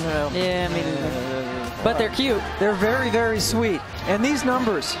 No. Yeah, I mean, but they're cute. They're very, very sweet, and these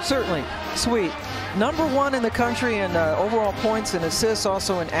numbers, certainly sweet. #1 in the country in overall points and assists,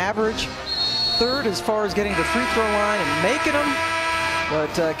 also in average. 3rd as far as getting to the free throw line and making them. But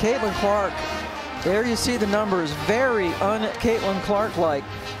Caitlin Clark, there you see the numbers, very un-Caitlin Clark-like.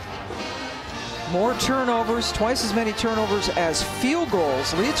 More turnovers, twice as many turnovers as field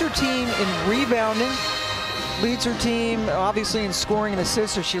goals. Leads her team in rebounding. Leads her team, obviously, in scoring and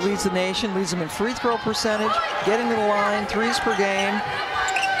assists, so she leads the nation. Leads them in free throw percentage, getting to the line, 3s per game.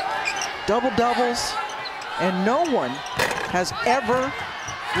 Double doubles, and no one has ever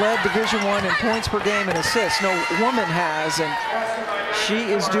led Division I in points per game and assists. No woman has, and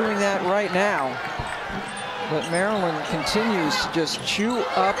she is doing that right now. But Maryland continues to just chew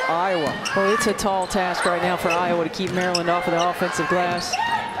up Iowa. Well, it's a tall task right now for Iowa to keep Maryland off of the offensive glass.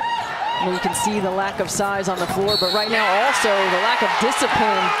 I mean, you can see the lack of size on the floor, but right now also the lack of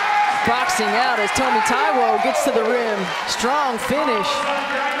discipline boxing out as Tomi Taiwo gets to the rim. Strong finish.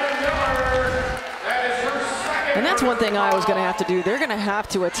 And that's one thing Iowa's going to have to do. They're going to have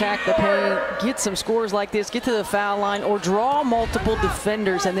to attack the paint, get some scores like this, get to the foul line, or draw multiple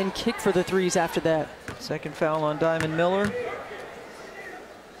defenders and then kick for the threes after that. Second foul on Diamond Miller.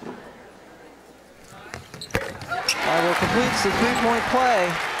 Iowa completes the three-point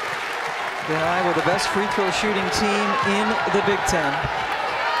play. Then Iowa, the best free throw shooting team in the Big Ten.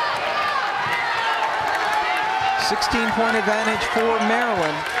 16-point advantage for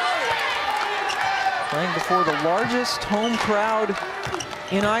Maryland. Playing before the largest home crowd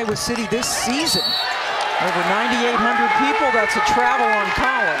in Iowa City this season. Over 9,800 people, that's a travel on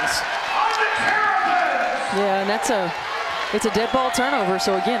Collins. Yeah, and it's a dead ball turnover.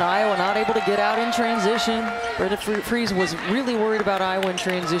 So again, Iowa not able to get out in transition. Brenda Frese was really worried about Iowa in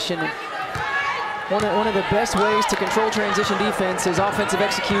transition. One of the best ways to control transition defense is offensive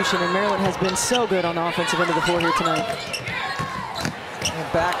execution, and Maryland has been so good on the offensive end of the floor here tonight.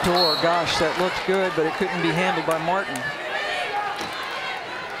 Back door, gosh, that looked good, but it couldn't be handled by Martin.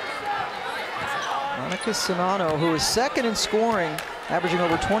 Monica Sonano, who is second in scoring, averaging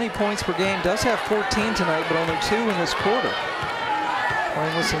over 20 points per game, does have 14 tonight, but only 2 in this quarter.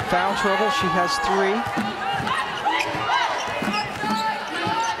 Playing with some foul trouble, she has 3.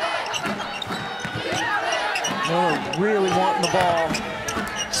 Miller really wanting the ball.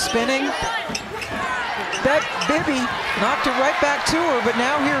 Spinning. That Bibby knocked it right back to her, but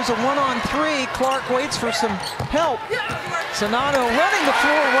now here's a 1-on-3. Clark waits for some help. Sonano running the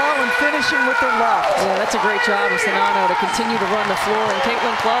floor well and finishing with the left. Yeah, that's a great job of Sonano to continue to run the floor, and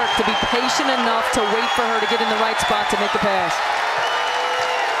Caitlin Clark to be patient enough to wait for her to get in the right spot to make the pass.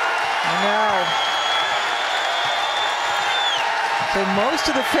 And now, so most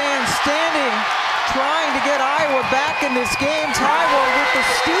of the fans standing, trying to get Iowa back in this game. Taiwo with the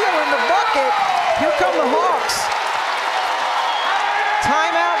steal in the bucket. Here come the Hawks.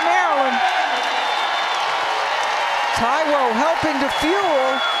 Timeout, Maryland. Taiwo helping to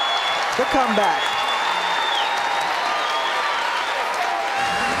fuel the comeback.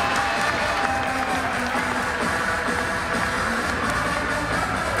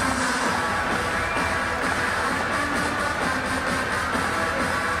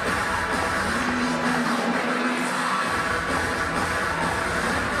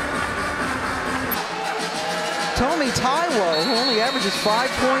 Tomi Taiwo, who only averages 5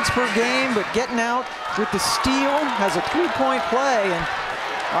 points per game, but getting out with the steal, has a 3-point play, and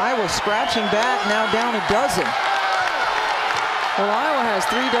Iowa scratching back, now down a dozen. Well, Iowa has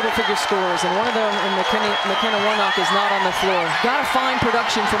 3 double-figure scores, and one of them in McKenna Warnock is not on the floor. Got to find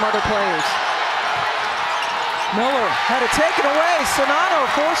production from other players. Miller had it taken away. Czinano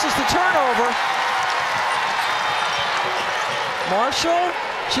forces the turnover. Marshall,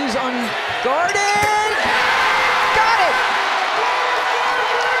 she's unguarded. Got it!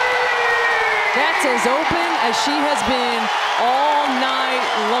 That's as open as she has been all night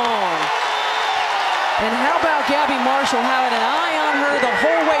long. And how about Gabby Marshall having an eye on her the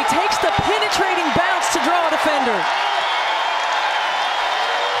whole way, takes the penetrating bounce to draw a defender.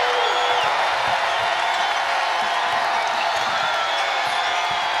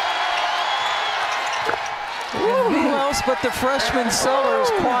 Who else but the freshman Sellers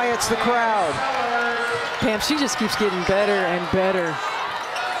quiets the crowd. Pam, she just keeps getting better and better.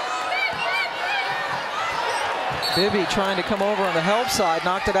 Bibby trying to come over on the help side,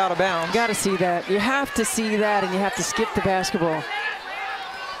 knocked it out of bounds. Got to see that. You have to see that, and you have to skip the basketball.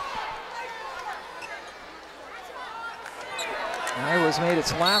 Iowa's made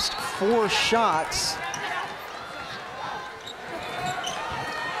its last 4 shots.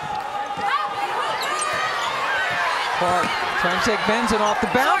 Clark trying to take Benzin off the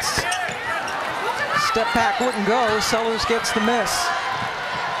bounce. Step back wouldn't go. Sellers gets the miss.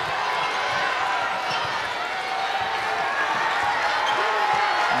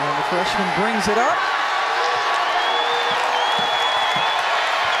 And the freshman brings it up.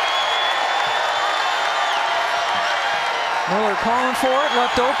 Miller calling for it,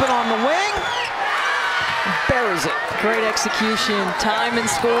 left open on the wing. Buries it. Great execution, time and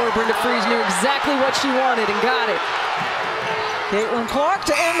score. Brenda Frese knew exactly what she wanted and got it. Caitlin Clark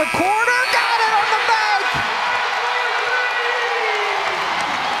to end the quarter, got it on the bank!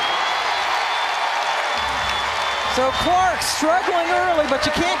 So Clark struggling early, but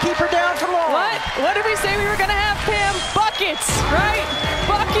you can't keep her down for long. What did we say we were gonna have, Pam? Buckets, right?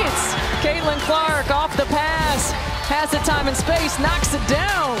 Buckets! Caitlin Clark off the pass, has the time and space, knocks it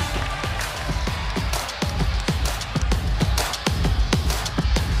down.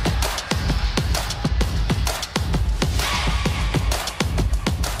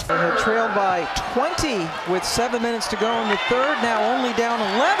 They had trailed by 20 with 7 minutes to go in the third. Now only down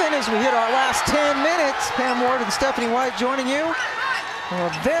 11 as we hit our last 10 minutes. Pam Ward and Stephanie White joining you from a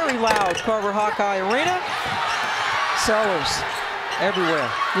very loud Carver Hawkeye Arena. Sellers everywhere.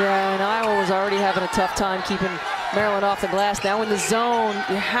 Yeah, and Iowa was already having a tough time keeping Maryland off the glass. Now in the zone,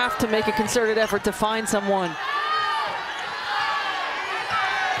 you have to make a concerted effort to find someone.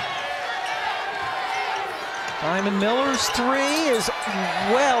 Diamond Miller's 3 is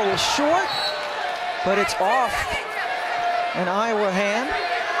well short, but it's off an Iowa hand.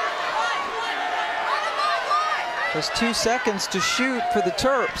 Just 2 seconds to shoot for the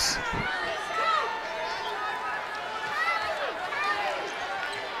Terps.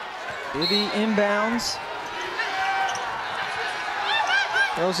 Bibby inbounds.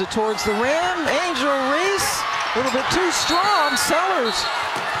 Throws it towards the rim. Angel Reese, a little bit too strong. Sellers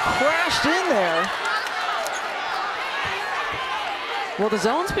crashed in there. Well, the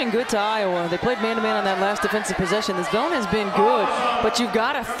zone's been good to Iowa. They played man-to-man on that last defensive possession. The zone has been good, but you've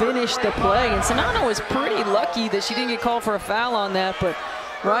got to finish the play. And Czinano was pretty lucky that she didn't get called for a foul on that, but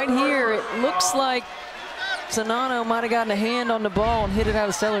right here, it looks like Czinano might have gotten a hand on the ball and hit it out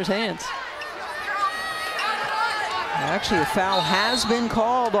of Sellers' hands. Actually, a foul has been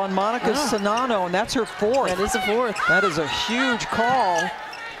called on Monica Czinano, and that's her 4th. That is the 4th. That is a huge call.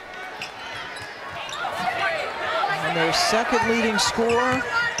 And their 2nd leading scorer.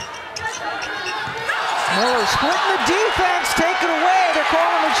 Miller splitting the defense, take it away. They're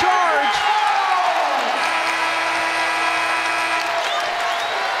calling the charge.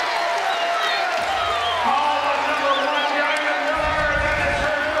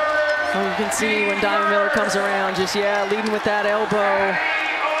 Well, you can see when Diamond Miller comes around, just, leading with that elbow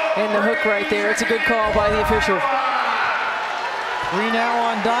and the hook right there. It's a good call by the official. 3 now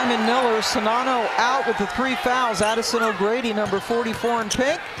on Diamond Miller. Czinano out with the 3 fouls. Addison O'Grady, number 44 in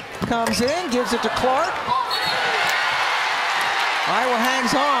pink, comes in, gives it to Clark. Iowa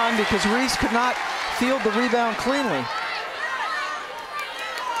hangs on because Reese could not field the rebound cleanly.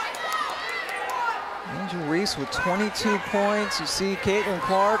 Angel Reese with 22 points. You see Caitlin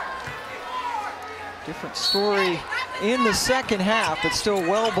Clark. Different story in the second half, but still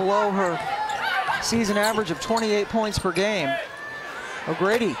well below her season average of 28 points per game.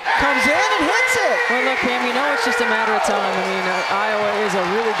 O'Grady comes in and hits it. Well, look, Pam, you know it's just a matter of time. I mean, Iowa is a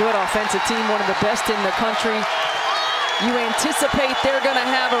really good offensive team, one of the best in the country. You anticipate they're going to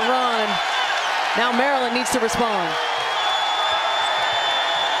have a run. Now Maryland needs to respond.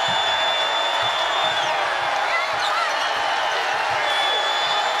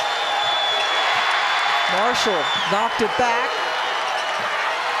 Marshall knocked it back.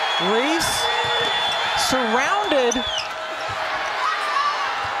 Reese surrounded.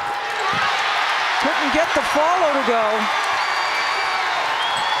 Couldn't get the follow to go.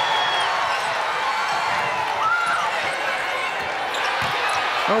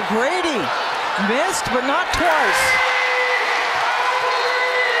 O'Grady missed, but not twice.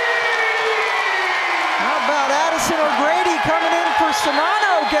 How about Addison O'Grady coming in for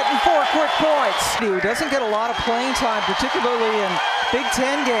Sonano, getting 4 quick points. Who doesn't get a lot of playing time, particularly in Big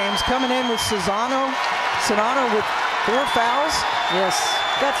Ten games, coming in with Sonano with 4 fouls. Yes.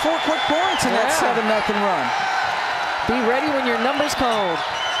 Got 4 quick points in that 7-0 run. Be ready when your number's called.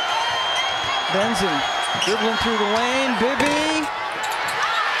 Benzin dribbling through the lane, Bibby.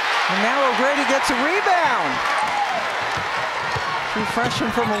 And now O'Grady gets a rebound. True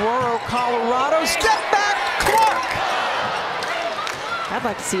freshman from Aurora, Colorado. Step back, Clark! I'd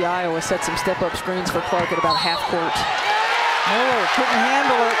like to see Iowa set some step-up screens for Clark at about half court. Miller couldn't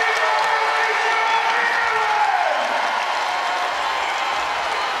handle it.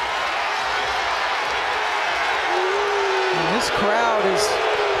 And this crowd is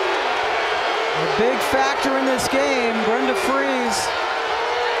a big factor in this game. Brenda Frese.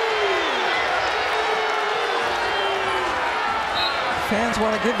 Fans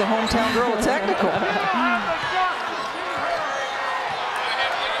want to give the hometown girl a technical.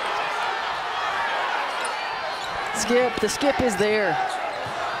 Skip, the skip is there.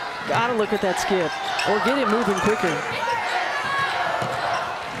 Gotta look at that skip, or get it moving quicker.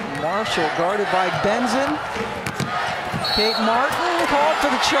 Marshall guarded by Benzin. Kate Martin called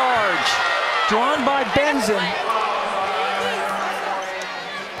for the charge. Drawn by Benzin.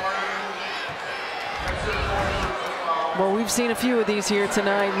 Well, we've seen a few of these here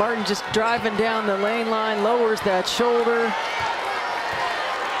tonight. Martin just driving down the lane line, lowers that shoulder.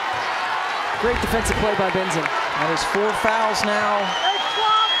 Great defensive play by Benzin. That is 4 fouls now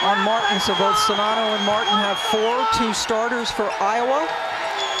on Martin, so both Sonano and Martin have 4, 2 starters for Iowa.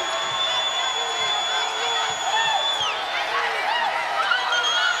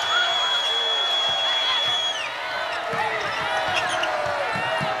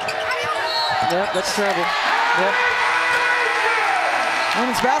 Yep, that's trouble. Yep.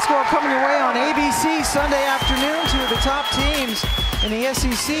 Women's basketball coming your way on ABC Sunday afternoon. 2 of the top teams in the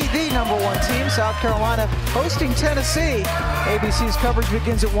SEC, the #1 team, South Carolina, hosting Tennessee. ABC's coverage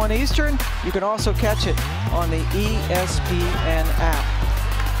begins at 1 Eastern. You can also catch it on the ESPN app.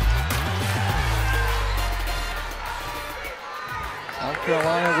 South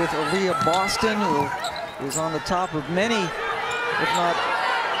Carolina with Aaliyah Boston, who is on the top of many, if not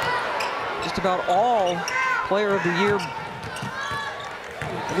just about all, Player of the Year,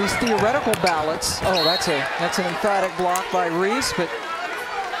 at least theoretical ballots. Oh, that's an emphatic block by Reese, but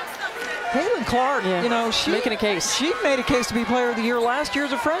Caitlin Clark, yeah, you know, she making a case. She made a case to be Player of the Year last year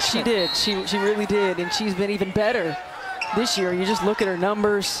as a freshman. She did. She really did, and she's been even better this year. You just look at her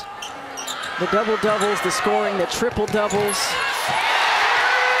numbers, the double-doubles, the scoring, the triple-doubles.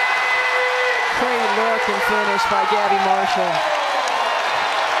 Great look and finish by Gabby Marshall.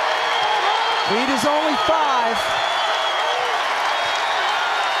 Lead is only 5.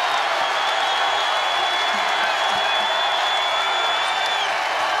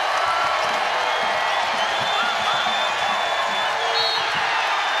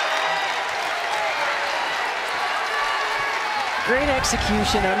 Great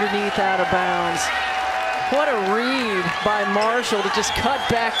execution underneath, out of bounds. What a read by Marshall to just cut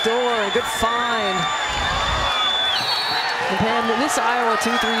back door. A good find. And Pam, this Iowa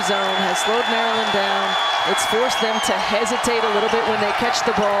 2-3 zone has slowed Maryland down. It's forced them to hesitate a little bit when they catch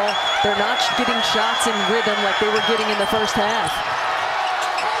the ball. They're not getting shots in rhythm like they were getting in the first half.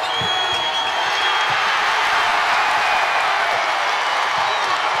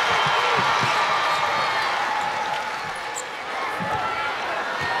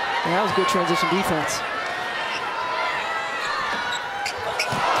 And that was good transition defense.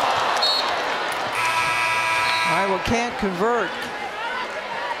 Iowa can't convert.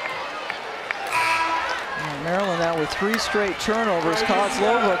 Maryland now with 3 straight turnovers.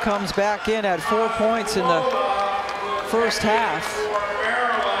 Kozlova comes back in at 4 points in the first half.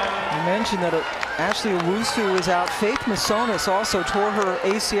 I mentioned that Ashley Owusu is out. Faith Masonis also tore her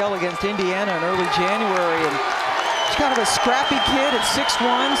ACL against Indiana in early January. And she's kind of a scrappy kid at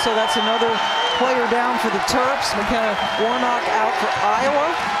 6'1", so that's another player down for the Terps. McKenna Warnock out for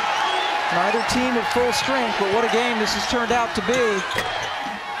Iowa. Neither team at full strength, but what a game this has turned out to be.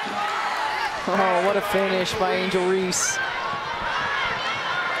 Oh, what a finish by Angel Reese.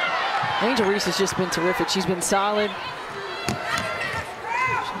 Angel Reese has just been terrific. She's been solid.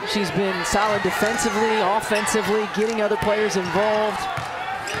 She's been solid defensively, offensively, getting other players involved.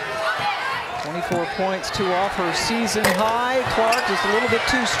 22 34 points, 2 off her season high. Clark just a little bit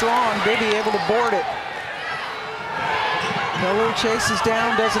too strong. Bibby able to board it. Miller chases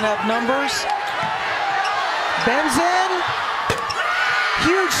down, doesn't have numbers. Benson,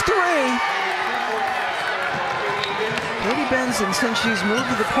 huge three. Katie Benson, since she's moved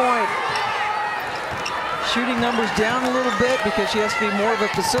to the point, shooting numbers down a little bit because she has to be more of a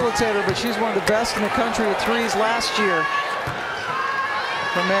facilitator, but she's one of the best in the country at threes last year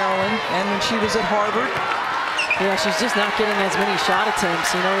for Maryland, and when she was at Harvard. Yeah, she's just not getting as many shot attempts.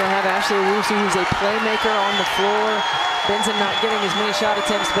 You know, you'll have Ashley Owusu, who's a playmaker on the floor. Benson not getting as many shot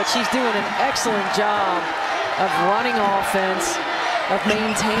attempts, but she's doing an excellent job of running offense, of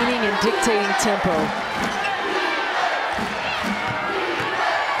maintaining and dictating tempo.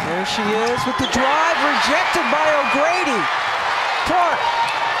 There she is with the drive, rejected by O'Grady. Clark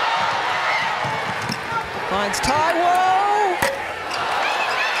finds Taiwo.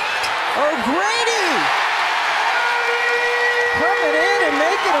 O'Grady coming in and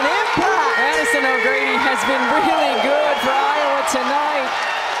making an impact. Addison O'Grady has been really good for Iowa tonight,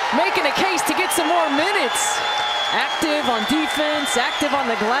 making a case to get some more minutes. Active on defense, active on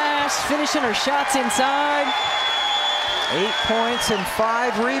the glass, finishing her shots inside. 8 points and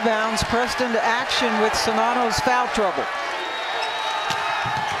 5 rebounds, pressed into action with Sonato's foul trouble.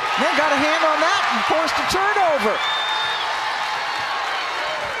 They got a hand on that and forced a turnover.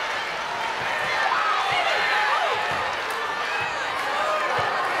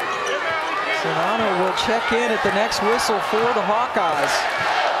 Sonato will check in at the next whistle for the Hawkeyes.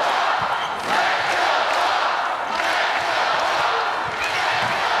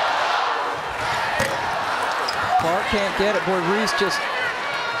 Clark can't get it. Boy, Reese just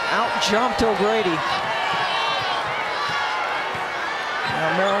out-jumped O'Grady.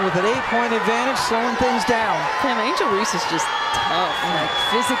 Now Maryland with an 8-point advantage, slowing things down. Damn, Angel Reese is just tough, like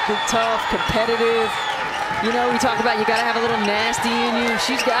physically tough, competitive. You know, we talk about you gotta have a little nasty in you.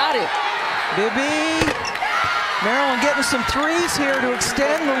 She's got it. Bibby. Maryland getting some threes here to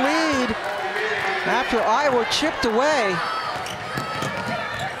extend the lead after Iowa chipped away.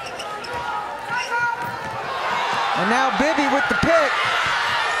 And now Bibby with the pick.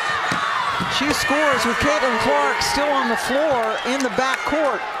 She scores with Caitlin Clark still on the floor in the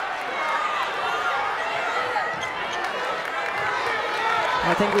backcourt.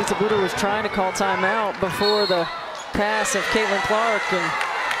 I think Lisa Buder was trying to call timeout before the pass of Caitlin Clark and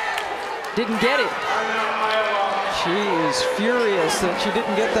didn't get it. She is furious that she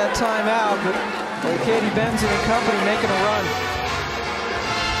didn't get that timeout, but Katie Benson and company making a run.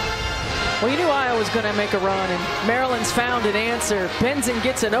 Well, you knew Iowa was going to make a run, and Maryland's found an answer. Benson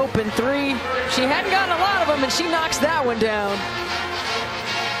gets an open three. She hadn't gotten a lot of them, and she knocks that one down.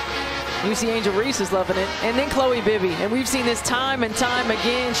 You see Angel Reese is loving it, and then Chloe Bibby. And we've seen this time and time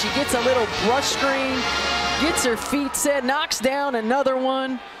again. She gets a little brush screen, gets her feet set, knocks down another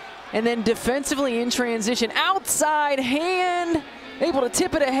one, and then defensively in transition, outside hand, able to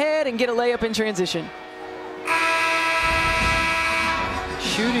tip it ahead and get a layup in transition.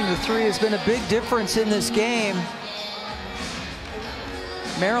 Shooting the three has been a big difference in this game.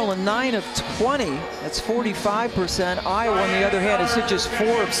 Maryland 9 of 20, that's 45%. Iowa, on the other hand, has hit just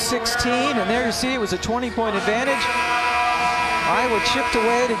 4 of 16, and there you see it was a 20-point advantage. Iowa chipped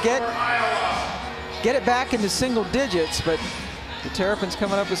away to get it back into single digits, but the Terrapins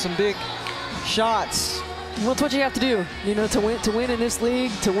coming up with some big shots. Well, it's what you have to do, you know, to win in this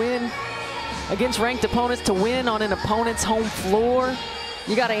league, to win against ranked opponents, to win on an opponent's home floor.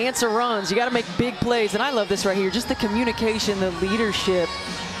 You got to answer runs. You got to make big plays. And I love this right here. Just the communication, the leadership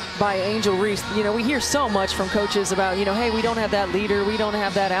by Angel Reese. You know, we hear so much from coaches about, you know, hey, we don't have that leader. We don't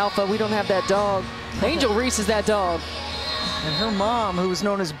have that alpha. We don't have that dog. Angel Reese is that dog. And her mom, who was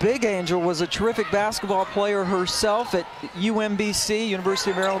known as Big Angel, was a terrific basketball player herself at UMBC, University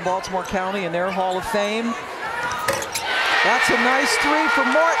of Maryland, Baltimore County, in their Hall of Fame. That's a nice three for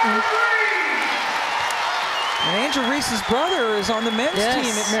Martin. And Angel Reese's brother is on the men's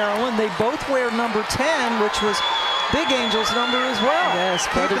team at Maryland. They both wear number 10, which was Big Angel's number as well. Yes,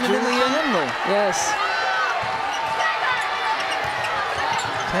 brother keeping it in the family. Yes.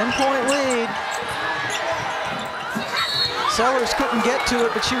 10-point lead. Sellers couldn't get to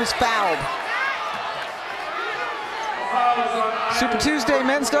it, but she was fouled. Super Tuesday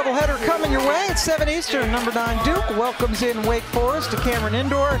men's doubleheader coming your way at 7 Eastern. Number 9 Duke welcomes in Wake Forest to Cameron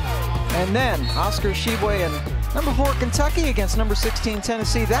Indoor. And then Oscar Tshiebwe and number 4 Kentucky against number 16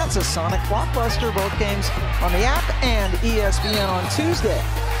 Tennessee. That's a Sonic blockbuster. Both games on the app and ESPN on Tuesday.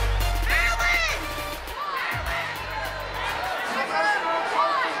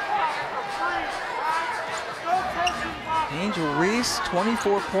 Angel Reese,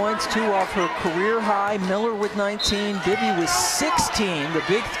 24 points, 2 off her career high. Miller with 19, Bibby with 16. The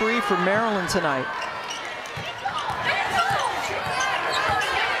big 3 for Maryland tonight.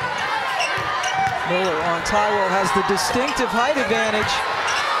 Miller on Taiwo has the distinctive height advantage.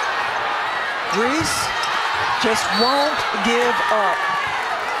 Reese just won't give up.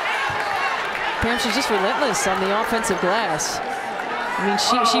 Pam, she's just relentless on the offensive glass. I mean,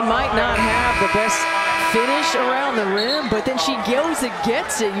 she might not have the best finish around the rim, but then she goes and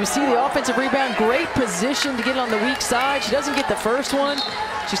gets it. You see the offensive rebound, great position to get it on the weak side. She doesn't get the first one.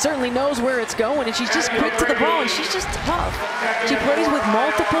 She certainly knows where it's going, and she's just quick to the ball, and she's just tough. She plays with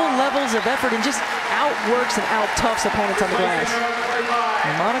multiple levels of effort and just outworks and out-toughs opponents on the glass.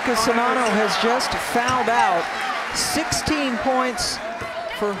 Monica Sonano has just fouled out. 16 points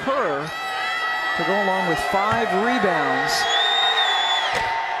for her to go along with 5 rebounds.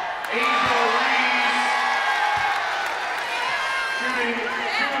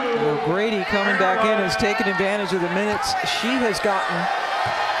 Grady coming back in has taken advantage of the minutes she has gotten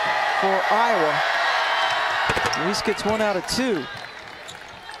for Iowa. Reese gets 1 out of 2.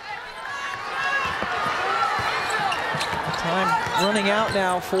 Time running out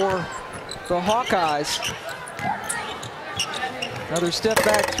now for the Hawkeyes. Another step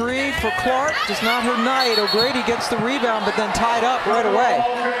back 3 for Clark, just not her night. O'Grady gets the rebound, but then tied up right away.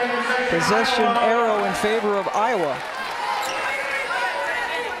 Possession arrow in favor of Iowa.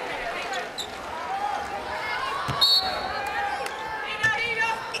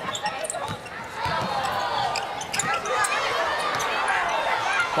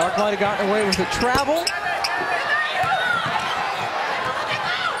 Clark might have gotten away with a travel.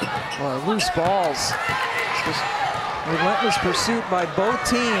 Well, loose balls. Just relentless pursuit by both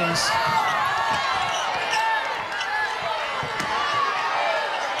teams.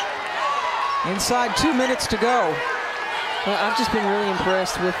 Inside 2 minutes to go. Well, I've just been really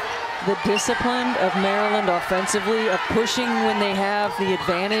impressed with the discipline of Maryland offensively, of pushing when they have the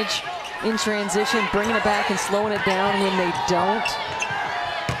advantage in transition, bringing it back and slowing it down when they don't.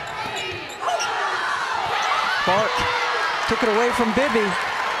 Clark took it away from Bibby.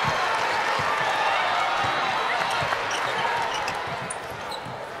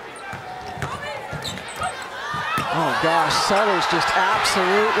 Oh gosh, Sellers just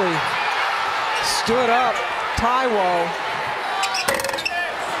absolutely stood up. Taiwo.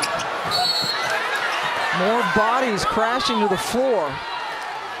 More bodies crashing to the floor.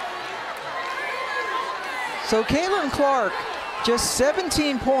 So Caitlin Clark, just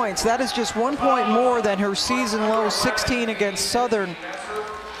 17 points. That is just 1 point more than her season low 16 against Southern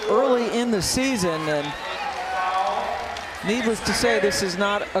early in the season. And needless to say, this is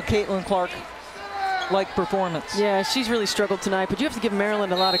not a Caitlin Clark-like performance. Yeah, she's really struggled tonight, but you have to give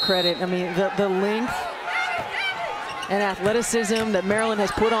Maryland a lot of credit. I mean, the length and athleticism that Maryland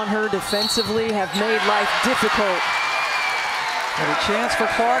has put on her defensively have made life difficult. And a chance for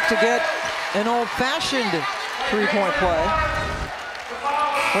Clark to get an old-fashioned three-point play.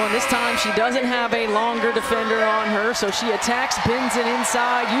 Well, and this time she doesn't have a longer defender on her, so she attacks Benzin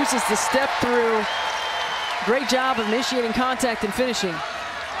inside, uses the step through. Great job of initiating contact and finishing.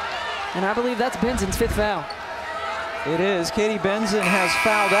 And I believe that's Benzin's 5th foul. It is. Katie Benzin has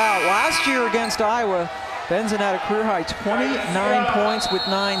fouled out. Last year against Iowa, Benzin had a career-high 29 points with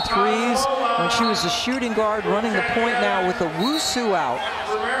 9 threes when she was a shooting guard, running the point now with a Wusu out.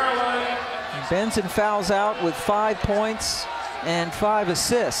 Benzin fouls out with 5 points and 5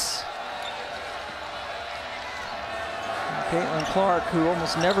 assists. Caitlin Clark, who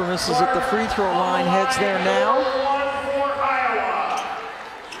almost never misses at the free throw line, heads there now.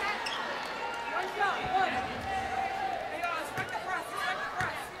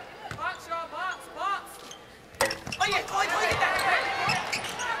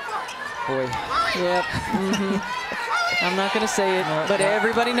 Boy. Yep. I'm not going to say it, but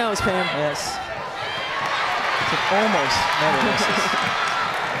everybody knows, Pam. Yes. It almost never misses.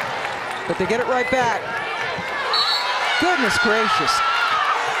 But they get it right back. Goodness gracious.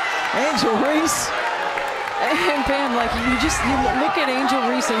 Angel Reese. And Pam, like you look at Angel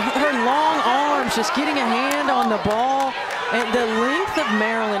Reese and her long arms just getting a hand on the ball. And the length of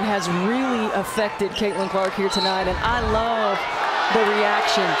Maryland has really affected Caitlin Clark here tonight. And I love the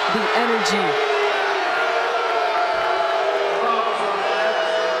reaction, the energy.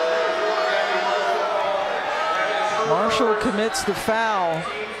 Marshall commits the foul.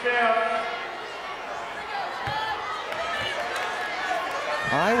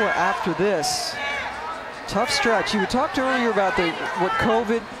 Iowa after this Tough stretch. You talked earlier about what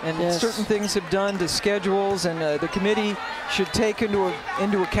COVID and certain things have done to schedules, and the committee should take into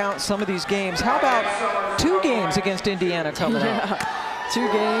account some of these games. How about 2 games against Indiana coming up? 2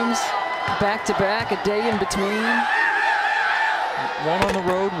 games, back-to-back, a day in between. 1 on the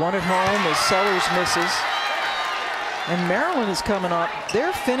road, 1 at home as Sellers misses. And Maryland is coming up.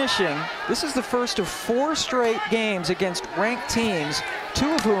 They're finishing. This is the first of 4 straight games against ranked teams,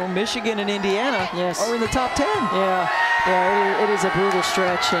 2 of whom, Michigan and Indiana, are in the top 10. Yeah, it is a brutal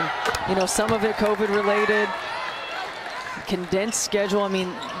stretch. And, you know, some of it COVID-related, condensed schedule. I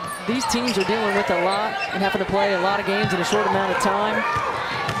mean, these teams are dealing with a lot and having to play a lot of games in a short amount of time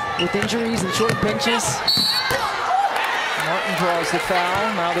with injuries and short benches. Martin draws the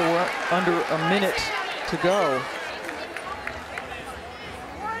foul. Now that we're under a minute to go.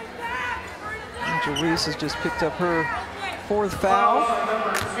 Angel Reese has just picked up her 4th foul.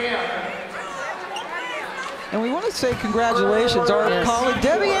 And we want to say congratulations. Our colleague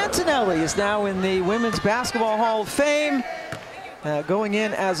Debbie Antonelli is now in the Women's Basketball Hall of Fame, going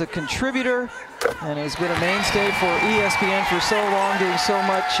in as a contributor, and has been a mainstay for ESPN for so long, doing so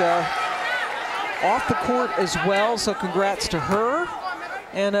much off the court as well. So congrats to her.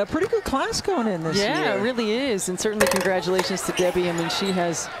 And a pretty good class going in this year. Yeah, it really is. And certainly congratulations to Debbie. I mean, she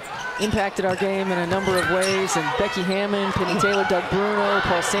has impacted our game in a number of ways. And Becky Hammond, Penny Taylor, Doug Bruno,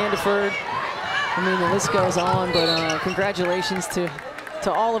 Paul Sandiford. I mean, the list goes on, but congratulations to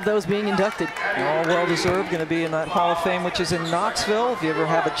all of those being inducted. All well-deserved, going to be in that Hall of Fame, which is in Knoxville. If you ever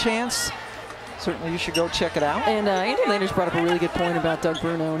have a chance, certainly you should go check it out. And Andy Landers brought up a really good point about Doug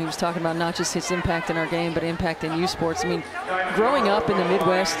Bruno, and he was talking about not just his impact in our game, but impact in youth sports. I mean, growing up in the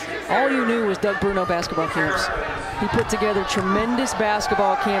Midwest, all you knew was Doug Bruno basketball camps. He put together tremendous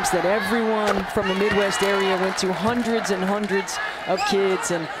basketball camps that everyone from the Midwest area went to, hundreds and hundreds of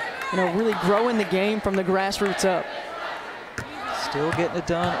kids, and you know, really growing the game from the grassroots up. Still getting it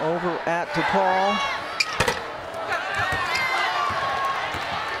done over at DePaul.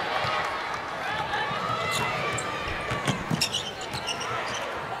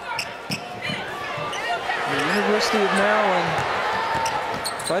 The University of Maryland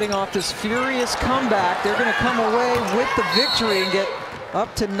fighting off this furious comeback. They're going to come away with the victory and get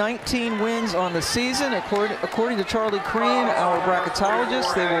up to 19 wins on the season. According to Charlie Crean, our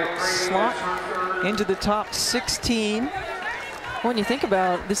bracketologist, they will slot into the top 16. When you think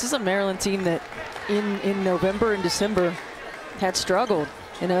about it, this is a Maryland team that in November and December had struggled.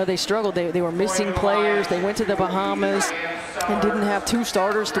 You know, they struggled. They were missing players. They went to the Bahamas and didn't have 2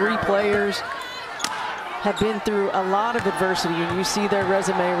 starters, 3 players. Have been through a lot of adversity, and you see their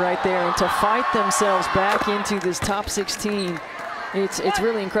resume right there. And to fight themselves back into this top 16, it's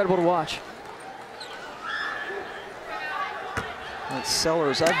really incredible to watch. That's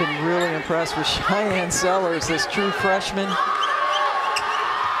Sellers. I've been really impressed with Cheyenne Sellers, this true freshman.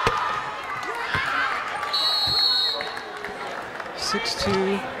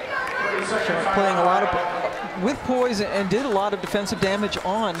 Playing a lot of with poise and did a lot of defensive damage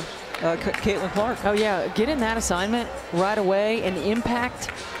on Caitlin Clark. Oh yeah, getting that assignment right away and impact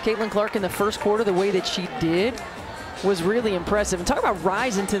Caitlin Clark in the first quarter the way that she did was really impressive. And talk about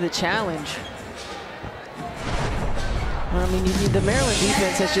rising to the challenge. I mean, the Maryland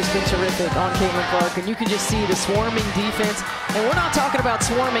defense has just been terrific on Caitlin Clark, and you can just see the swarming defense. And we're not talking about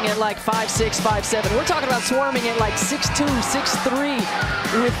swarming at like 5'6", 5'7". We're talking about swarming at like 6'2",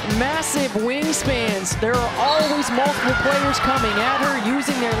 6'3", with massive wingspans. There are always multiple players coming at her,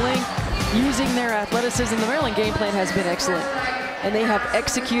 using their length, using their athleticism. The Maryland game plan has been excellent, and they have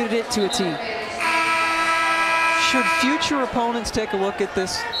executed it to a T. Should future opponents take a look at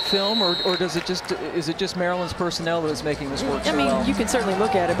this film, or is it just Maryland's personnel that is making this work so well? You can certainly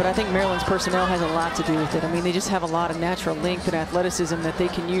look at it, but I think Maryland's personnel has a lot to do with it. I mean, they just have a lot of natural length and athleticism that they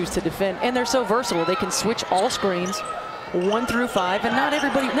can use to defend, and they're so versatile. They can switch all screens, 1 through 5, and not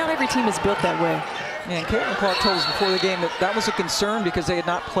every team is built that way. And Caitlin Clark told us before the game that was a concern because they had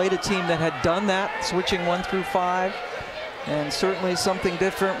not played a team that had done that, switching 1 through 5. And certainly something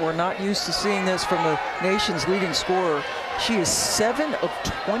different. We're not used to seeing this from the nation's leading scorer. She is 7 of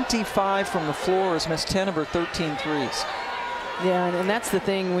 25 from the floor, has missed 10 of her 13 threes. Yeah, and that's the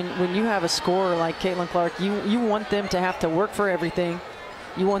thing. When you have a scorer like Caitlin Clark, you want them to have to work for everything.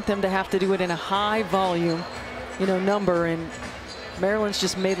 You want them to have to do it in a high volume, number. And Maryland's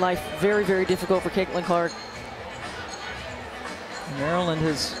just made life very, very difficult for Caitlin Clark. Maryland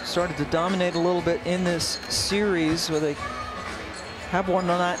has started to dominate a little bit in this series, where they have won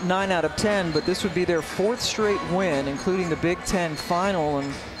 9 out of 10, but this would be their 4th straight win, including the Big Ten final. And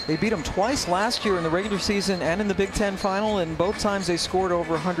they beat them twice last year in the regular season and in the Big Ten final, and both times they scored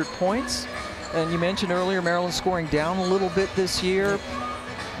over 100 points. And you mentioned earlier, Maryland scoring down a little bit this year.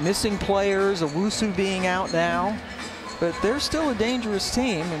 Missing players, Owusu being out now. But they're still a dangerous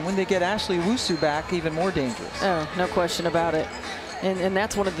team, and when they get Ashley Owusu back, even more dangerous. Oh, no question about it. And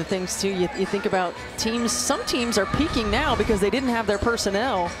that's one of the things, too. You think about teams. Some teams are peaking now because they didn't have their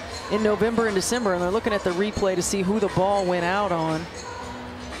personnel in November and December, and they're looking at the replay to see who the ball went out on.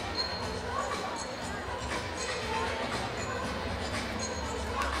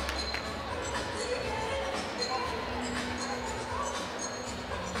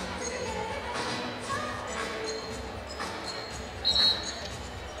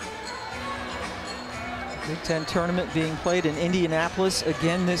 Big Ten tournament being played in Indianapolis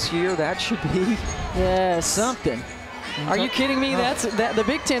again this year. That should be something. Are you kidding me? The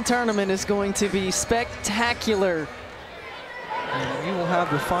Big Ten tournament is going to be spectacular. And we will have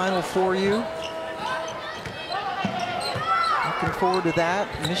the final for you. Looking forward to that.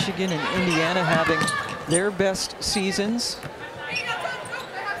 Michigan and Indiana having their best seasons.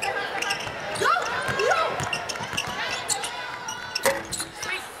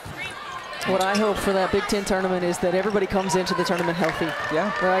 What I hope for that Big Ten tournament is that everybody comes into the tournament healthy.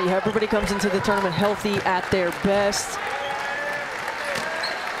 Yeah. Right, everybody comes into the tournament healthy at their best.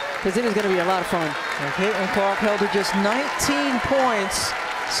 Because it is going to be a lot of fun. And Caitlin Clark held to just 19 points.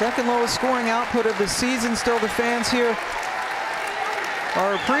 Second lowest scoring output of the season. Still the fans here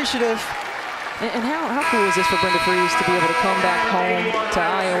are appreciative. And how cool is this for Brenda Frese to be able to come back home to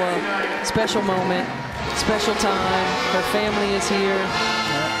Iowa? Special moment, special time. Her family is here.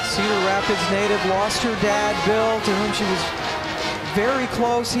 Cedar Rapids native, lost her dad, Bill, to whom she was very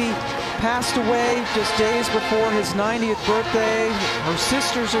close. He passed away just days before his 90th birthday. Her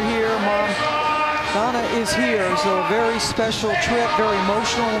sisters are here. Mom, Donna, is here. So a very special trip, very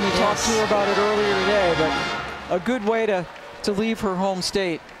emotional when we talked to her about it earlier today, but a good way to leave her home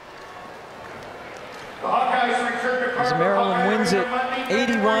state. As Maryland wins it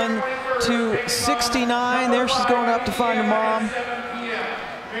 81-69. There she's going up to find her mom.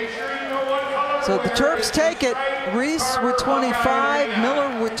 So the Terps take it. Reese with 25,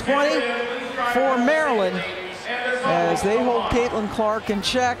 Miller with 20 for Maryland as they hold Caitlin Clark in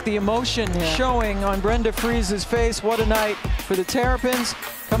check. The emotion showing on Brenda Frese's face. What a night for the Terrapins.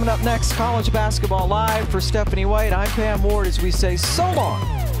 Coming up next, College Basketball Live. For Stephanie White, I'm Pam Ward as we say so long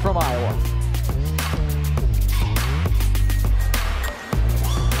from Iowa.